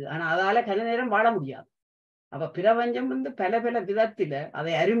வெளியில இருக்கு, ஆனா அதால கன நேரம் வாழ முடியாது. அப்ப பிரபஞ்சம் வந்து பல பல விதத்துல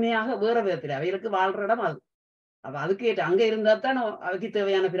அதை அருமையாக வேற விதத்துல அவைகளுக்கு வாழ்ற இடம் அது. அப்ப அதுக்கு ஏற்ற அங்க இருந்தா தான் அவைக்கு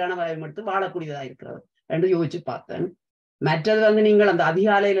தேவையான பிராணவாயை மட்டும் வாழக்கூடியதா இருக்கிறது என்று யோசிச்சு பார்த்தேன். மற்றது வந்து நீங்கள் அந்த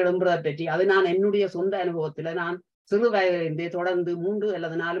அதிகாலையில் எழும்புறதை பற்றி, அது நான் என்னுடைய சொந்த அனுபவத்துல நான் சிறு வயதிலிருந்தே தொடர்ந்து 3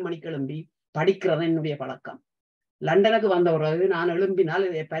 அல்லது 4 மணிக்கு எழும்பி படிக்கிறது என்னுடைய பழக்கம். லண்டனுக்கு வந்த பிறகு நான் எழும்பினால்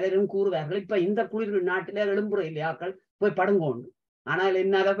பலரும் கூறுவார்கள், இப்ப இந்த குளிர் நாட்டில எழும்புற இல்லையாக்கள் போய் படுங்கோண்டு. ஆனால்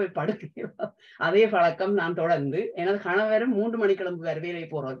என்னால போய் படுக்க அதே பழக்கம் நான் தொடர்ந்து, எனது கணவரும் 3 மணிக்கு எழும்புவார் வேலை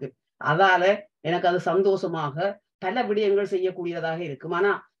போறதுக்கு. அதால எனக்கு அது சந்தோஷமாக பல விடயங்கள் செய்யக்கூடியதாக இருக்கும்.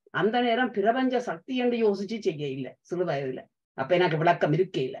 ஆனா அந்த நேரம் பிரபஞ்ச சக்தி என்று யோசிச்சு செய்ய இல்லை சிறு வயதுல. அப்ப எனக்கு விளக்கம்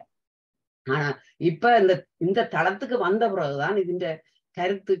இருக்கே இல்லை. ஆனா இப்ப இந்த தளத்துக்கு வந்த பிறகுதான் இந்த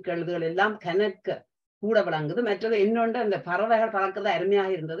கருத்துக்கள் எல்லாம் கணக்க கூட விளங்குது. மற்றது இன்னொன்று, அந்த பறவைகள் பறக்கிறது அருமையாக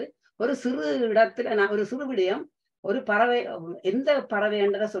இருந்தது. ஒரு சிறு இடத்துல நான் ஒரு சிறு விடயம், ஒரு பறவை, எந்த பறவை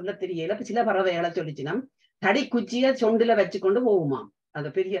என்றதை சொல்ல தெரியல, சில பறவைகளை சொல்லிச்சுன்னா தடி குச்சிய சொண்டுல வச்சுக்கொண்டு போகுமாம். அந்த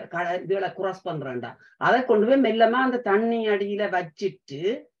பெரிய இதுகளை குராஸ் பண்றேன்டா, அதை கொண்டு போய் மெல்லமா அந்த தண்ணி அடியில வச்சிட்டு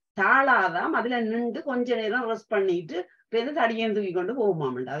தாளாதாம் அதுல நின்று கொஞ்ச நேரம் ரெஸ்ட் பண்ணிட்டு தடியேன் தூக்கி கொண்டு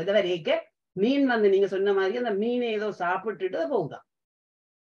போகுமாம்டா. அதுல வரைக்க மீன் வந்து நீங்க சொன்ன மாதிரி அந்த மீனை ஏதோ சாப்பிட்டுட்டு போகுதான்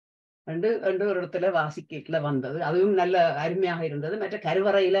ஒரு இடத்துல வாசிக்கல வந்தது. அதுவும் நல்ல அருமையாக இருந்தது. மற்ற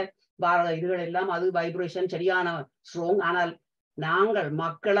கருவறையில இதுகள் எல்லாம் அது வைப்ரேஷன் சரியான ஸ்ட்ராங். ஆனால் நாங்கள்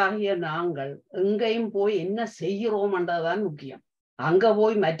மக்களாகிய நாங்கள் எங்கேயும் போய் என்ன செய்கிறோம் என்றதுதான் முக்கியம். அங்க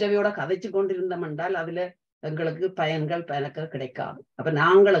போய் மற்றவையோட கதைச்சு கொண்டிருந்தோம் என்றால் அதுல எங்களுக்கு பயன்கள் பலக்க கிடைக்காது. அப்ப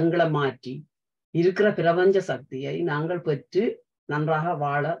நாங்கள் எங்களை மாற்றி இருக்கிற பிரபஞ்ச சக்தியை நாங்கள் பெற்று நன்றாக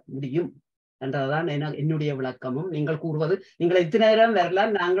வாழ முடியும் என்றதுதான் என்னுடைய விளக்கமும். நீங்கள் கூறுவது, நீங்கள் இத்தனை நேரம்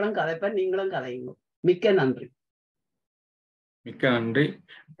வரலாம், நாங்களும் கதைப்பேன், நீங்களும் கதையுங்க. மிக்க நன்றி. மிக்க நன்றி.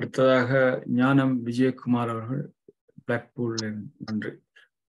 அடுத்ததாக ஞானம் விஜயகுமார் அவர்கள், பிளாக்பூல். நன்றி.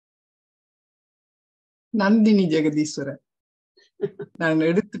 நந்தினி ஜெகதீஸ்வரன். நான்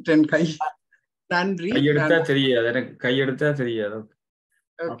எடுத்துட்டேன் கை. நன்றி. கையெடுத்தா தெரியாது எனக்கு, கையெடுத்தா தெரியாது.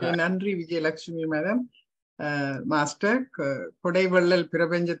 ஓகே, நன்றி விஜயலட்சுமி மேடம். மாஸ்டர், கொடைவள்ளல்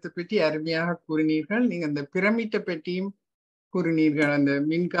பிரபஞ்சத்தை பற்றி அருமையாக கூறினீர்கள். நீங்க அந்த பிரமிட்டை பற்றியும் கூறினீர்கள். அந்த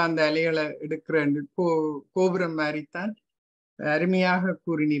மின்காந்த அலைகளை எடுக்கிற கோபுரம் மாதிரித்தான் அருமையாக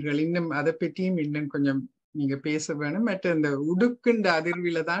கூறினீர்கள். இன்னும் அதை பற்றியும் இன்னும் கொஞ்சம் நீங்க பேச வேணும். மற்ற இந்த உடுக்குண்ட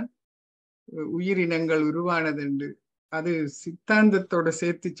அதிர்வில தான் உயிரினங்கள் உருவானது என்று அது சித்தாந்தத்தோட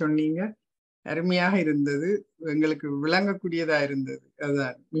சேர்த்து சொன்னீங்க. அருமையாக இருந்தது, எங்களுக்கு விளங்கக்கூடியதா இருந்தது.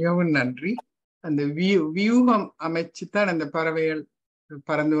 அதுதான் மிகவும் நன்றி. அந்த வியூகம் அமைச்சுத்தான் அந்த பறவைகள்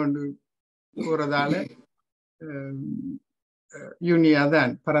பறந்து கொண்டு போறதால யூனியா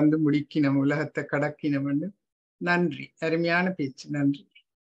தான் பறந்து முடிக்கினம், உலகத்தை கடக்கினம். நன்றி, அருமையான பேச்சு. நன்றி.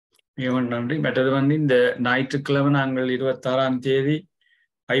 நன்றி. மற்றது வந்து இந்த ஞாயிற்றுக்கிழமை நாங்கள் 26ஆம் தேதி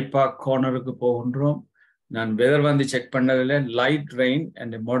ஐபாக் கார்னருக்கு போகின்றோம். நான் வெதர் வந்து செக் பண்ணதில் light rain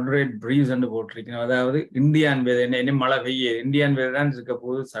and moderate breeze என்று போட்டிருக்கேன். அதாவது இந்தியான் வெதர், என்ன மழை பெய்யுது, இந்தியான் வெதர் தான் இருக்க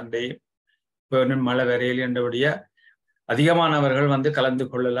போது. சண்டே இப்போ மழை வரையில் என்றபடியா அதிகமானவர்கள் வந்து கலந்து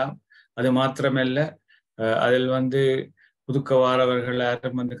கொள்ளலாம். அது மாத்திரமல்ல, அதில் வந்து புதுக்க வாரவர்கள்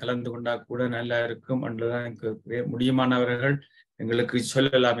யாரும் வந்து கலந்து கொண்டா கூட நல்லா இருக்கும் என்றுதான் எனக்கு முடியுமானவர்கள் எங்களுக்கு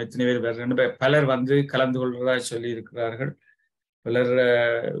சொல்லலாம். எத்தனை பேர் வருகின்ற பலர் வந்து கலந்து கொள்வதா சொல்லி இருக்கிறார்கள். பலர்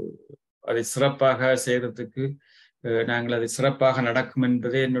அதை சிறப்பாக செய்யறதுக்கு நாங்கள் அதை சிறப்பாக நடக்கும்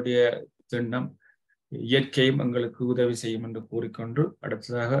என்பதே என்னுடைய எண்ணம். இயற்கையும் எங்களுக்கு உதவி செய்யும் என்று கூறிக்கொண்டு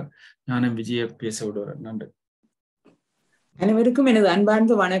அடுத்ததாக நானும் விஜய பேச விடுவேன். நன்றி. அனைவருக்கும் எனது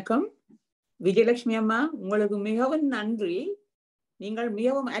அன்பார்ந்த வணக்கம். விஜயலட்சுமி அம்மா, உங்களுக்கு மிகவும் நன்றி. நீங்கள்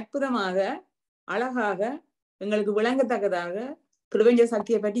மிகவும் அற்புதமாக, அழகாக, எங்களுக்கு விளங்கத்தக்கதாக பிரபஞ்ச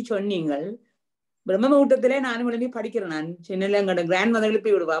சக்தியை பற்றி சொன்னீங்கள். பிரம்ம ஊட்டத்திலே நானும் எழுப்பி படிக்கிறேன். நான் சின்ன எங்கட கிராண்ட் மதர்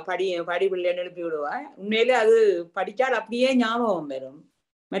எழுப்பி விடுவா, படி பிள்ளைன்னு எழுப்பி விடுவா. உண்மையிலே அது படித்தால் அப்படியே ஞாபகம் வரும்.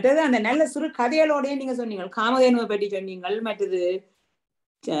 மற்றது அந்த நல்ல சிறு கதைகளோடய நீங்க சொன்னீங்க. காமதேனுவை பற்றி சொன்னீங்கள். மற்றது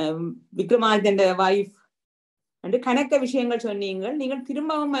விக்ரமாதித்யன் வைஃப் என்று கணக்க விஷயங்கள் சொன்னீங்கள். நீங்கள்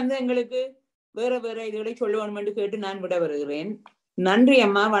திரும்பவும் வந்து எங்களுக்கு வேற வேற இதுகளை சொல்லணும் என்று கேட்டு நான் விட வருகிறேன். நன்றி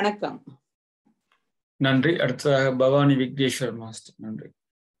அம்மா, வணக்கம். நன்றி. அடுத்ததாக பவானி விக்னேஸ்வர் மாஸ்டர். நன்றி.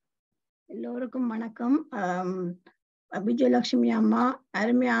 எல்லோருக்கும் வணக்கம். விஜயலட்சுமி அம்மா,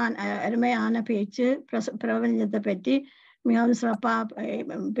 அருமையான பேச்சு. பிரபஞ்சத்தை பற்றி மிகவும் சிறப்பாக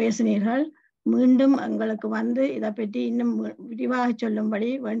பேசினீர்கள். மீண்டும் எங்களுக்கு வந்து இதை பற்றி இன்னும் விரிவாக சொல்லும்படி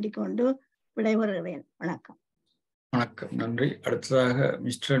வேண்டிக் கொண்டு விடைபெறுகிறேன். வணக்கம். வணக்கம். நன்றி. அடுத்ததாக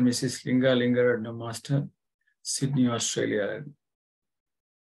mister and Mrs Lingaa master, Sydney, Australia.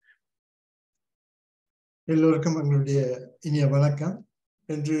 எல்லோருக்கும் எங்களுடைய இனிய வணக்கம்.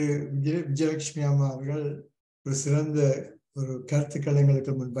 என்று விஜயலட்சுமி அம்மா அவர்கள் ஒரு சிறந்த ஒரு கருத்துக்களை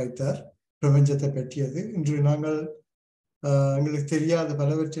எங்களுக்கு முன்வைத்தார் பிரபஞ்சத்தை பற்றியது. இன்று நாங்கள் எங்களுக்கு தெரியாத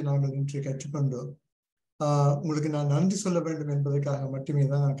பலவற்றை நாங்கள் இன்று கற்றுக்கொண்டோம். உங்களுக்கு நான் நன்றி சொல்ல வேண்டும் என்பதற்காக மட்டுமே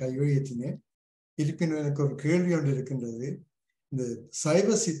தான் நான் கை உயர்த்தினேன். இருப்பினும் எனக்கு ஒரு கேள்வி ஒன்று இருக்கின்றது. இந்த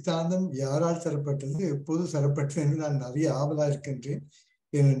சைவ சித்தாந்தம் யாரால் தரப்பட்டது, எப்போது தரப்பட்டது என்று நான் நிறைய ஆவலா இருக்கின்றேன்.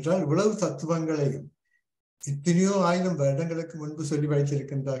 ஏனென்றால் இவ்வளவு தத்துவங்களையும் எத்தனையோ 1000 வருடங்களுக்கு முன்பு சொல்லி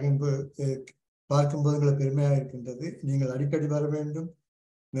வைத்திருக்கின்றார்கள் என்று பார்க்கும்போது எங்களுக்கு பெருமையாக இருக்கின்றது. நீங்கள் அடிக்கடி வர வேண்டும்,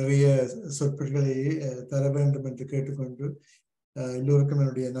 நிறைய சொற்பொழிகளை தர வேண்டும் என்று கேட்டுக்கொண்டு எல்லோருக்கும்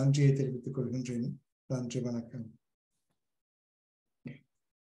என்னுடைய நன்றியை தெரிவித்துக் கொள்கின்றேன். நன்றி, வணக்கம்.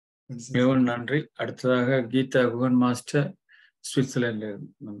 மிகவும் நன்றி. அடுத்ததாக கீதா குகன் மாஸ்டர், சுவிட்சர்லாந்து.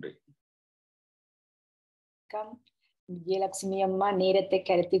 நன்றி. விஜயலட்சுமி அம்மா, நேரத்தை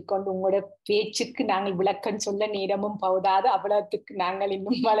கருத்தில் கொண்டு உங்களோட பேச்சுக்கு நாங்கள் விளக்கம் சொல்ல நேரமும் போதாது. அவ்வளவுக்கு நாங்கள்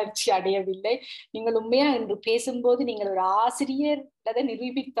இன்னும் வளர்ச்சி அடையவில்லை. நீங்கள் உண்மையா என்று பேசும்போது நீங்கள் ஒரு ஆசிரியர்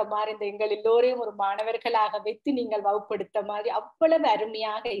நிரூபித்த மாதிரி, இந்த எங்கள் எல்லோரையும் ஒரு மாணவர்களாக வைத்து நீங்கள் வகுப்படுத்த மாதிரி அவ்வளவு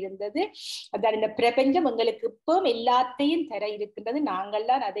அருமையாக இருந்தது. அதான் இந்த பிரபஞ்சம் எங்களுக்கு இப்போ எல்லாத்தையும் தர இருக்கின்றது.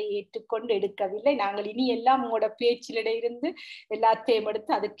 நாங்கள்லாம் அதை ஏற்றுக்கொண்டு எடுக்கவில்லை. நாங்கள் இனி எல்லாம் உங்களோட பேச்சிலிட இருந்து எல்லாத்தையும்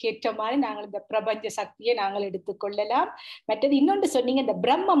எடுத்து அதுக்கேற்ற மாதிரி நாங்கள் இந்த பிரபஞ்ச சக்தியை நாங்கள் எடுத்துக்கொள்ளலாம். மற்றது இன்னொன்று சொன்னீங்க, இந்த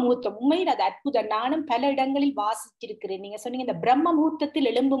பிரம்ம முகூர்த்தம். உண்மையில் அது அற்புதம். நானும் பல இடங்களில் வாசிச்சிருக்கிறேன். நீங்க சொன்னீங்க இந்த பிரம்ம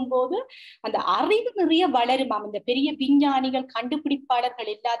முகூர்த்தத்தில் எழும்பும் போது அந்த அறிவு நிறைய வளருமாம். இந்த பெரிய விஞ்ஞானிகள், கண்டுபிடிப்பாளர்கள்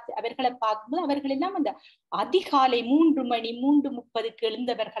அவர்களை பார்க்கும்போது அவர்கள் எல்லாம் அந்த அதிகாலை 3 மணி 3:30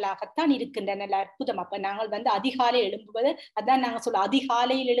 எழுந்தவர்களாகத்தான் இருக்கின்றன. அற்புதம். அப்ப நாங்கள் வந்து அதிகாலை எழும்புவது, அதான் நாங்க சொல்ல,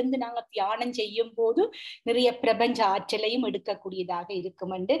 அதிகாலையில் எழுந்து நாங்கள் தியானம் செய்யும் போது நிறைய பிரபஞ்ச ஆற்றலையும் எடுக்கக்கூடியதாக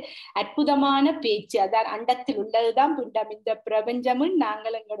இருக்கும் என்று அற்புதமான பேச்சு. அதான் அண்டத்தில் உள்ளதுதான் பிண்டம், இந்த பிரபஞ்சமும்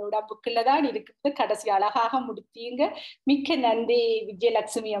நாங்கள் எங்களோட உடம்புக்குள்ளதான் இருக்குது. கடைசி அழகாக முடித்தீங்க. மிக்க நன்றி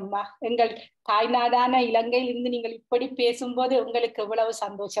விஜயலட்சுமி அம்மா. எங்கள் தாய்நாடான இலங்கையில் இருந்து நீங்கள் இப்படி பேசும்போது உங்களுக்கு எவ்வளவு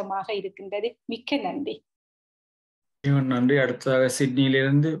சந்தோஷமாக இருக்கின்றது. மிக்க நன்றி. நன்றி. அடுத்ததாக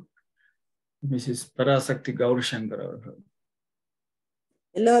சிட்னியிலிருந்து மிஸ்ஸஸ் பராசக்தி கௌரிசங்கர் அவர்கள்.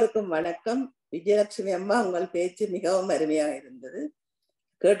 எல்லோருக்கும் வணக்கம். விஜயலட்சுமி அம்மா, உங்கள் பேச்சு மிகவும் அருமையாக இருந்தது.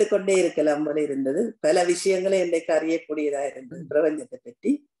 கேட்டுக்கொண்டே இருக்கலாம் போல இருந்தது. பல விஷயங்களை இன்றைக்கு அறியக்கூடியதாக இருந்தது பிரபஞ்சத்தை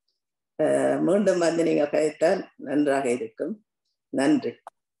பற்றி. மீண்டும் வந்து நீங்க கேட்டால் நன்றாக இருக்கும். நன்றி.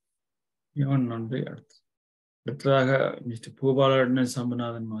 நன்றி. அடுத்ததாக மிஸ்டர் பூபாலன்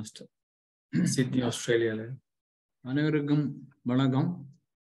சம்பநாதன் மாஸ்டர், சிட்னி, ஆஸ்திரேலியால. அனைவருக்கும் வணக்கம்.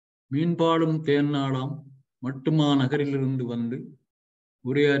 மீன்பாடும் தேர்நாளாம் மட்டுமா நகரிலிருந்து வந்து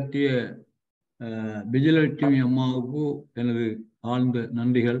உரையாற்றிய விஜயலட்சுமி அம்மாவுக்கு எனது ஆழ்ந்த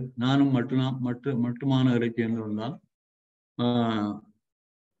நன்றிகள். நானும் மட்டுமானவரை சேர்ந்தவன்தான்.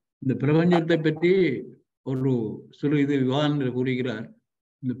 இந்த பிரபஞ்சத்தை பற்றி ஒரு சிறு இது விவாதம் கூறுகிறார்.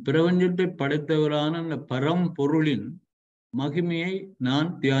 இந்த பிரபஞ்சத்தை படைத்தவரான அந்த பரம்பொருளின் மகிமையை நான்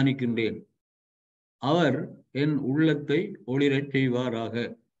தியானிக்கின்றேன். அவர் என் உள்ளத்தை ஒளிரச் செய்வாராக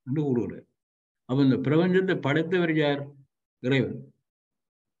என்று கூறுகிறார். அப்ப இந்த பிரபஞ்சத்தை படைத்தவர் யார்? இறைவன்.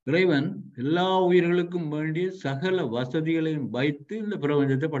 இறைவன் எல்லா உயிர்களுக்கும் வேண்டிய சகல வசதிகளையும் வைத்து இந்த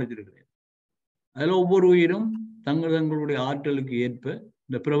பிரபஞ்சத்தை படைத்திருக்கிறார். அதுல ஒவ்வொரு உயிரும் தங்களுடைய ஆற்றலுக்கு ஏற்ப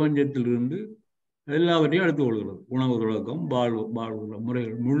இந்த பிரபஞ்சத்திலிருந்து எல்லாவற்றையும் எடுத்துக்கொள்கிறது. உணவு உலகம், வாழ்வு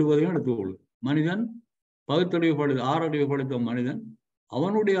முறைகள் முழுவதையும் எடுத்துக்கொள்கிறது. மனிதன் ஆறறிவு படைத்த மனிதன்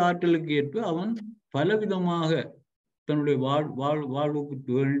அவனுடைய ஆற்றலுக்கு ஏற்ப அவன் பலவிதமாக தன்னுடைய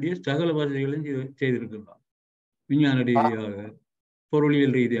வாழ்வுக்கு வேண்டிய சகல வசதிகளையும் செய்திருக்கின்றான். விஞ்ஞான ரீதியாக,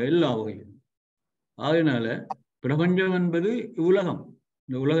 பொருளியல் ரீதியாக, எல்லா வகையிலும். அதனால பிரபஞ்சம் என்பது உலகம்.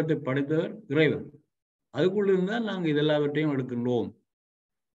 இந்த உலகத்தை படைத்தவர் இறைவன். அதுக்குள்ள இருந்தால் நாங்கள் இதெல்லாவற்றையும் எடுக்கின்றோம்.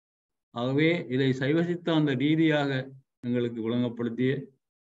 ஆகவே இதை சைவ சித்தாந்த ரீதியாக எங்களுக்கு விளங்கப்படுத்திய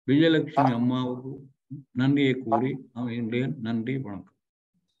விஜயலட்சுமி அம்மாவுக்கு நன்றியை கூறி அமைகின்றேன். நன்றி, வணக்கம்.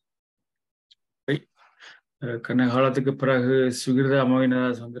 கண்ண காலத்துக்கு பிறகு சுகிருதா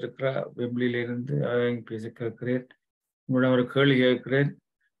மோகினதாஸ் வந்திருக்கிறார். வெம்பிலியிலிருந்து பேச கேட்கிறேன். உங்களோட ஒரு கேள்வி கேட்கிறேன்.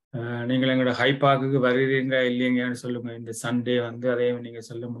 நீங்கள் எங்களோட ஹைபாக்கு வருகிறீங்க இல்லைங்கன்னு சொல்லுங்க. இந்த சண்டே வந்து அதையும் நீங்க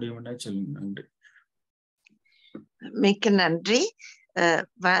சொல்ல முடியும்னா சொல்லுங்க. நன்றி. மிக்க நன்றி.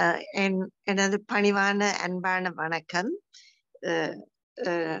 எனது பணிவான அன்பான வணக்கம்.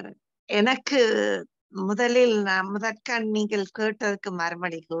 எனக்கு முதலில் முதற்கண் நீங்கள் கேட்டதுக்கு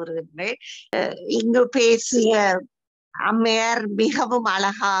மறுமொழி கூறுகின்றேன். இங்கு பேசிய அம்மையார் மிகவும்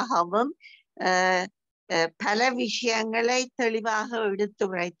அழகாகவும் பல விஷயங்களை தெளிவாக எடுத்து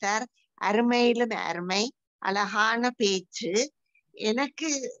உரைத்தார். அருமையிலும் அருமை, அழகான பேச்சு. எனக்கு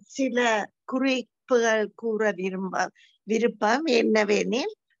சில குறிப்புகள் கூற விருப்பம்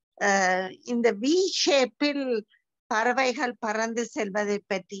என்னவெனில், இந்த வி ஷேப்பில் பறவைகள் பறந்து செல்வதை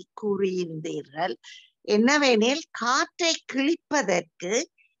பற்றி கூறியிருந்தீர்கள். என்னவெனில், காற்றை கிழிப்பதற்கு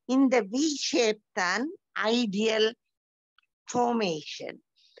இந்த வி ஷேப் தான் ஐடியல் ஃபார்மேஷன்.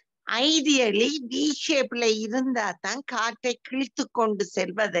 ஐடியலி வி ஷேப்ல இருந்தா தான் காற்றை கிழித்து கொண்டு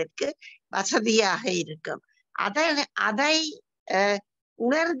செல்வதற்கு வசதியாக இருக்கும். அதை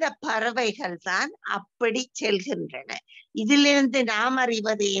உணர்ந்த பறவைகள் தான் அப்படி செல்கின்றன. இதிலிருந்து நாம்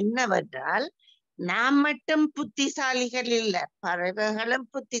அறிவது என்னவென்றால், நாம் மட்டும் புத்திசாலிகள் இல்லை, பறவைகளும்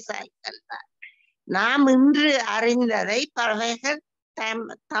புத்திசாலிகள் தான். நாம் இன்று அறிந்ததை பறவைகள்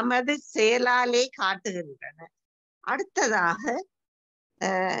தமது செயலாலே காட்டுகின்றன. அடுத்ததாக,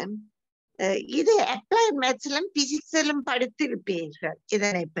 இது அப்ளைட் மேத்ஸிலும் பிசிக்ஸிலும் படித்திருப்பீர்கள்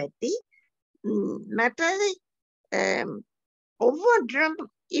இதனை பற்றி. மற்றது, ஒவ்வொன்றும்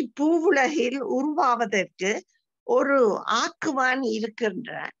இப்பூவுலகில் உருவாவதற்கு ஒரு ஆக்குவான்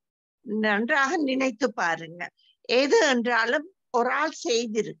இருக்கின்றான். நன்றாக நினைத்து பாருங்க. எது என்றாலும் ஒரு ஆள்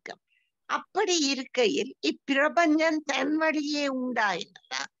செய்திருக்கும். அப்படி இருக்கையில் இப்பிரபஞ்சம் தன் வழியே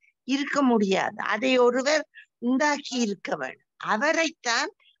உண்டாயினா இருக்க முடியாது. அதை ஒருவர் உண்டாக்கி இருக்க வேண்டும்.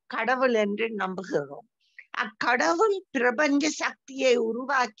 அவரைத்தான் கடவுள் என்று நம்புகிறோம். அக்கடவுள் பிரபஞ்ச சக்தியை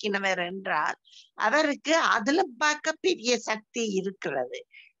உருவாக்கினவர் என்றால் அவருக்கு அதுல பார்க்க பெரிய சக்தி இருக்கிறது.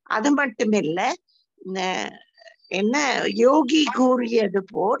 அது மட்டுமில்ல, என்ன யோகி கூறியது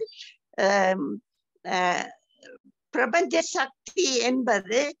போல் பிரபஞ்ச சக்தி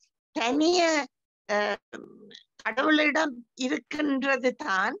என்பது தனிய கடவுளிடம் இருக்கின்றது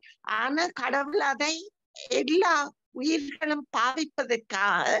தான். ஆனா கடவுள் அதை எல்லா உயிர்களும்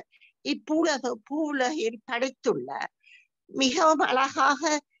பாவிப்பதற்காக பூவுலகில் படைத்துள்ளார். மிகவும் அழகாக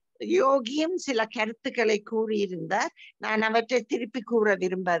யோகியும் சில கருத்துக்களை கூறியிருந்தார். நான் அவற்றை திருப்பி கூற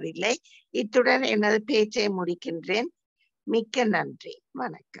விரும்பவில்லை. இத்துடன் எனது பேச்சை முடிக்கின்றேன். மிக்க நன்றி,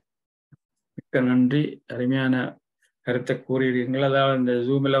 வணக்கம். மிக்க நன்றி. அருமையான கருத்தை கூறியிருக்கீங்கள். அதாவது இந்த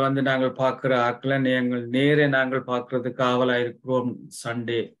ஜூம்ல வந்து நாங்கள் பார்க்கிற ஆக்களை நாங்கள் பார்க்கறதுக்கு ஆவலா இருக்கிறோம்.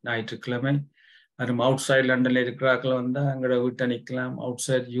 சண்டே, ஞாயிற்றுக்கிழமை. அது அவுட் சைட் லண்டன்ல இருக்கிற ஆக்களை வந்தா எங்களோட வீட்டை நிற்கலாம். அவுட்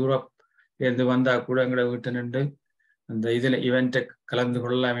சைட் யூரோப் இருந்து வந்தா கூட எங்களோட வீட்டை நின்று அந்த இதுல இவெண்ட்டை கலந்து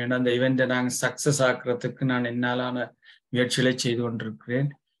கொள்ளலாம் வேண்டும். அந்த இவெண்ட்டை நாங்கள் சக்சஸ் ஆக்குறதுக்கு நான் என்னாலான முயற்சிகளை செய்து கொண்டிருக்கிறேன்.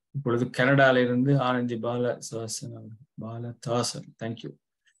 இப்பொழுது கனடால இருந்து ஆனந்தி பாலதாசன். தேங்க்யூ.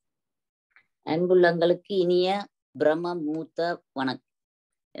 அன்புள்ளங்களுக்கு இனிய பிரம்ம மூத்த வணக்கம்.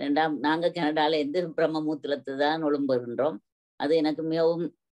 இரண்டாம், நாங்க கனடால இருந்து பிரம்ம மூத்திரத்தை தான் ஒழும்புகின்றோம். அது எனக்கு மிகவும்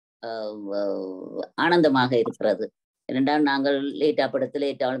ஆனந்தமாக இருக்கிறது. இரண்டாம், நாங்கள் லேட்டா படத்துல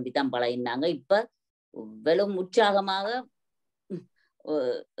லேட்டா ஒழும்பித்தான் பழகினாங்க. இப்ப வெறும் உற்சாகமாக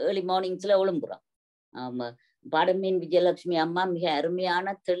ஏர்லி மார்னிங்ஸ்ல எழும்புறோம். பாடமீன் விஜயலட்சுமி அம்மா மிக அருமையான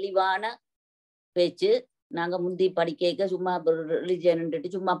தெளிவான பேச்சு. நாங்க முந்தி படிக்க சும்மா ரிலிஜியன்ட்டு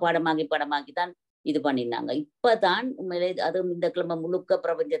சும்மா பாடமாக்கி தான் இது பண்ணினாங்க. இப்பதான் உண்மையிலே அதுவும் இந்த கிழமை முழுக்க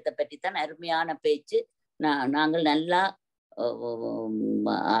பிரபஞ்சத்தை பற்றி தான் அருமையான பேச்சு. நாங்கள் நல்லா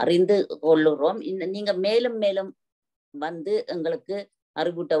அறிந்து கொள்ளுறோம். நீங்க மேலும் மேலும் வந்து எங்களுக்கு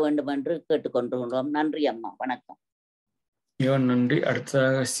அறிவூட்ட வேண்டும் என்று கேட்டுக்கொண்டுள்ளோம். நன்றி அம்மா, வணக்கம். நன்றி.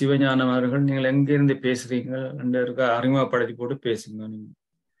 அடுத்ததாக சிவஞானம் அவர்கள், நீங்கள் எங்கிருந்து பேசுறீங்க என்று அறிமுகப்படுத்தி போட்டு பேசுங்க. நீங்க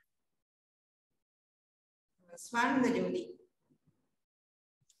சிவானந்த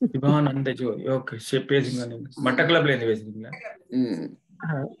ஜோதி. ஓகே, பேசுங்க. நீங்க மட்டக்களப்பில இருந்து பேசுறீங்களா?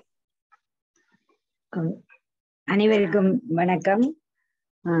 அனைவருக்கும் வணக்கம்.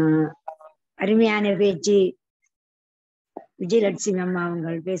 அருமையான பேச்சு விஜயலட்சுமி அம்மா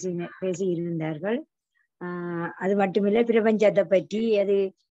அவங்கள் பேசி இருந்தார்கள். அது மட்டுமில்லை, பிரபஞ்சத்தை பற்றி அது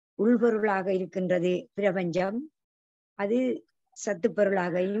உள்பொருளாக இருக்கின்றது. பிரபஞ்சம் அது சத்து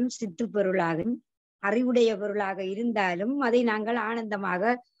பொருளாகவும் சித்து பொருளாகவும் அறிவுடைய பொருளாக இருந்தாலும் அதை நாங்கள் ஆனந்தமாக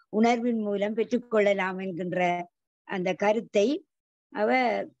உணர்வின் மூலம் பெற்றுக்கொள்ளலாம் என்கின்ற அந்த கருத்தை அவ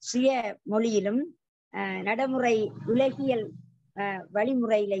சுய மொழியிலும் நடைமுறை உலகியல்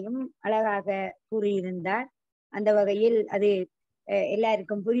வழிமுறையிலையும் அழகாக கூறியிருந்தார். அந்த வகையில் அது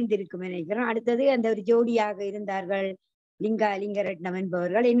எல்லாருக்கும் புரிந்திருக்கும் நினைக்கிறோம். அடுத்தது அந்த ஒரு ஜோடியாக இருந்தார்கள் லிங்கரட்னம்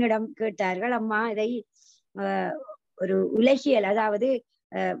என்பவர்கள் என்னிடம் கேட்டார்கள், அம்மா இதை ஒரு உலகியல், அதாவது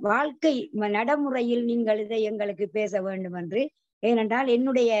வாழ்க்கை நடைமுறையில் நீங்கள் இதை எங்களுக்கு பேச வேண்டும் என்று. ஏனென்றால்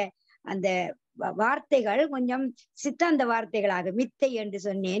என்னுடைய அந்த வார்த்தைகள் கொஞ்சம் சித்தாந்த வார்த்தைகளாக மித்தை என்று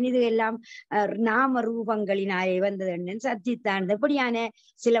சொன்னேன். இது எல்லாம் நாம ரூபங்களினாலே வந்தது, சத்தித்தானது, இப்படியான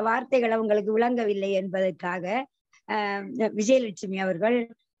சில வார்த்தைகள் அவங்களுக்கு விளங்கவில்லை என்பதற்காக விஜயலட்சுமி அவர்கள்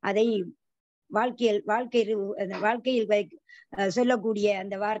அதை வாழ்க்கையில் சொல்லக்கூடிய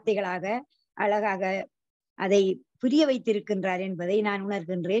அந்த வார்த்தைகளாக அழகாக அதை புரிய வைத்திருக்கின்றார் என்பதை நான்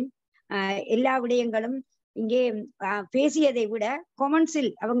உணர்கின்றேன். எல்லா விடயங்களும் இங்கே பேசியதை விட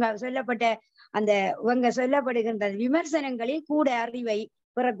கொமெண்ட்ஸில் அவங்க சொல்லப்படுகின்ற விமர்சனங்களில் கூட அறிவை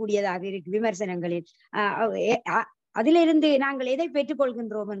பெறக்கூடியதாக இருக்கு. விமர்சனங்களில் அதிலிருந்து நாங்கள் எதை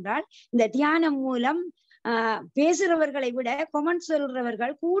பெற்றுக்கொள்கின்றோம் என்றால், இந்த தியானம் மூலம் பேசுறவர்களை விட கொமெண்ட்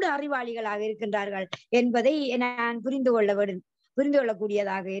சொல்றவர்கள் கூட அறிவாளிகளாக இருக்கின்றார்கள் என்பதை நான் புரிந்து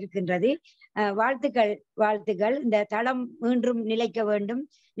கொள்ளக்கூடியதாக இருக்கின்றது. வாழ்த்துக்கள். இந்த தளம் மீண்டும் நிலைக்க வேண்டும்,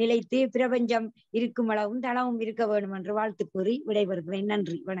 நிலைத்து பிரபஞ்சம் இருக்கும் அளவும் தளமும் இருக்க வேண்டும் என்று வாழ்த்து கூறி விடைபெறுகிறேன்.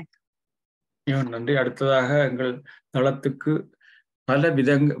 நன்றி, வணக்கம். நன்றி. அடுத்ததாக எங்கள் தளத்துக்கு பல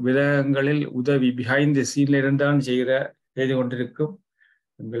விதங்களில் உதவி பிஹைண்ட் தி சீன்ல இருந்தாலும் செய்து கொண்டிருக்கும்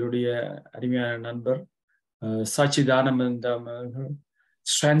எங்களுடைய அருமையான நண்பர் சச்சிதானந்தம் அவர்கள்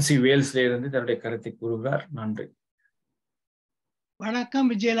ஸ்டான்சி வேல்ஸ்ல இருந்து தன்னுடைய கருத்தை கூறுகிறார். நன்றி. வணக்கம்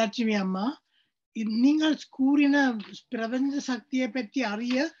விஜயலட்சுமி அம்மா. நீங்கள் கூறின பிரபஞ்ச சக்தியை பற்றி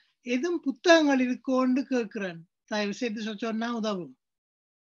அறிய எதுவும் புத்தகங்கள் இருக்கோன்னு கேட்கிறேன். தயவு செய்து சொன்னா உதவும்.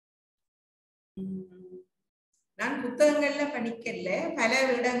 நான் புத்தகங்கள்ல படிக்கல, பல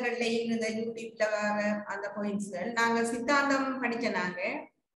இடங்கள்லயும் இந்த யூடியூப்ல வர அந்த பாயிண்ட்ஸ்கள். நாங்க சித்தாந்தம் படிச்சனாங்க,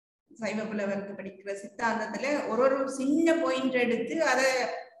 சைவ புலவருக்கு படிக்கிற சித்தாந்தத்துல ஒரு சின்ன பாயிண்ட் எடுத்து அதை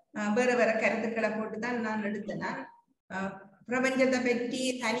வேற கருத்துக்களை போட்டுதான் நான் எடுத்தேன். பிரபஞ்சத்தை பற்றி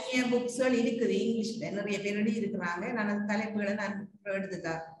தனிய புக்ஸ்கள் இருக்குது, இங்கிலீஷ்ல நிறைய பேர் எழுதி இருக்கிறாங்க. நான் அந்த தலைப்புகளை நான்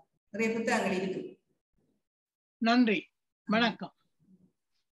எடுத்துதான், நிறைய புத்தகங்கள் இருக்கு. நன்றி, வணக்கம்.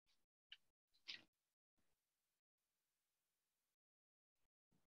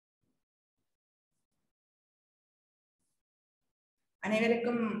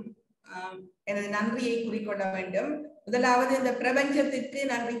 அனைவருக்கும் எனது நன்றியை கூறிக்கொள்ள வேண்டும். முதலாவது இந்த பிரபஞ்சத்திற்கு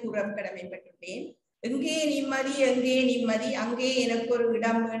நன்றி கூற கடமைப்பட்டுள்ளேன். எங்கே நிம்மதி, எங்கே நிம்மதி, அங்கே எனக்கு ஒரு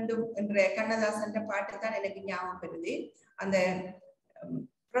இடம் வேண்டும் என்ற கண்ணதாசன் பாட்டு தான் எனக்கு ஞாபகம் வருது. அந்த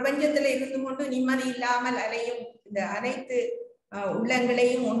பிரபஞ்சத்துல இருந்து கொண்டு நிம்மதி இல்லாமல் அலையும் இந்த அனைத்து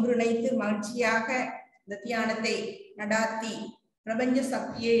உள்ளங்களையும் ஒன்றிணைத்து மகிழ்ச்சியாக இந்த தியானத்தை நடாத்தி பிரபஞ்ச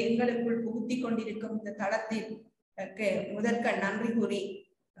சக்தியை எங்களுக்குள் புகுத்தி கொண்டிருக்கும் இந்த தளத்தில் முதற்க நன்றி கூறி,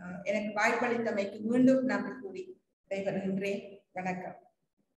 எனக்கு வாய்ப்பளித்தமைக்கு மீண்டும் நன்றி கூறி விடைபெறுகின்றேன். வணக்கம்.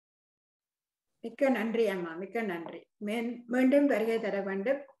 மிக்க நன்றி அம்மா, மிக்க நன்றி. மீண்டும் வருகை தர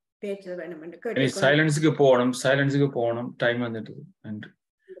வேண்டும், பேச வேண்டும் என்று சைலன்ஸுக்கு போகணும், டைம் வந்துட்டு. நன்றி.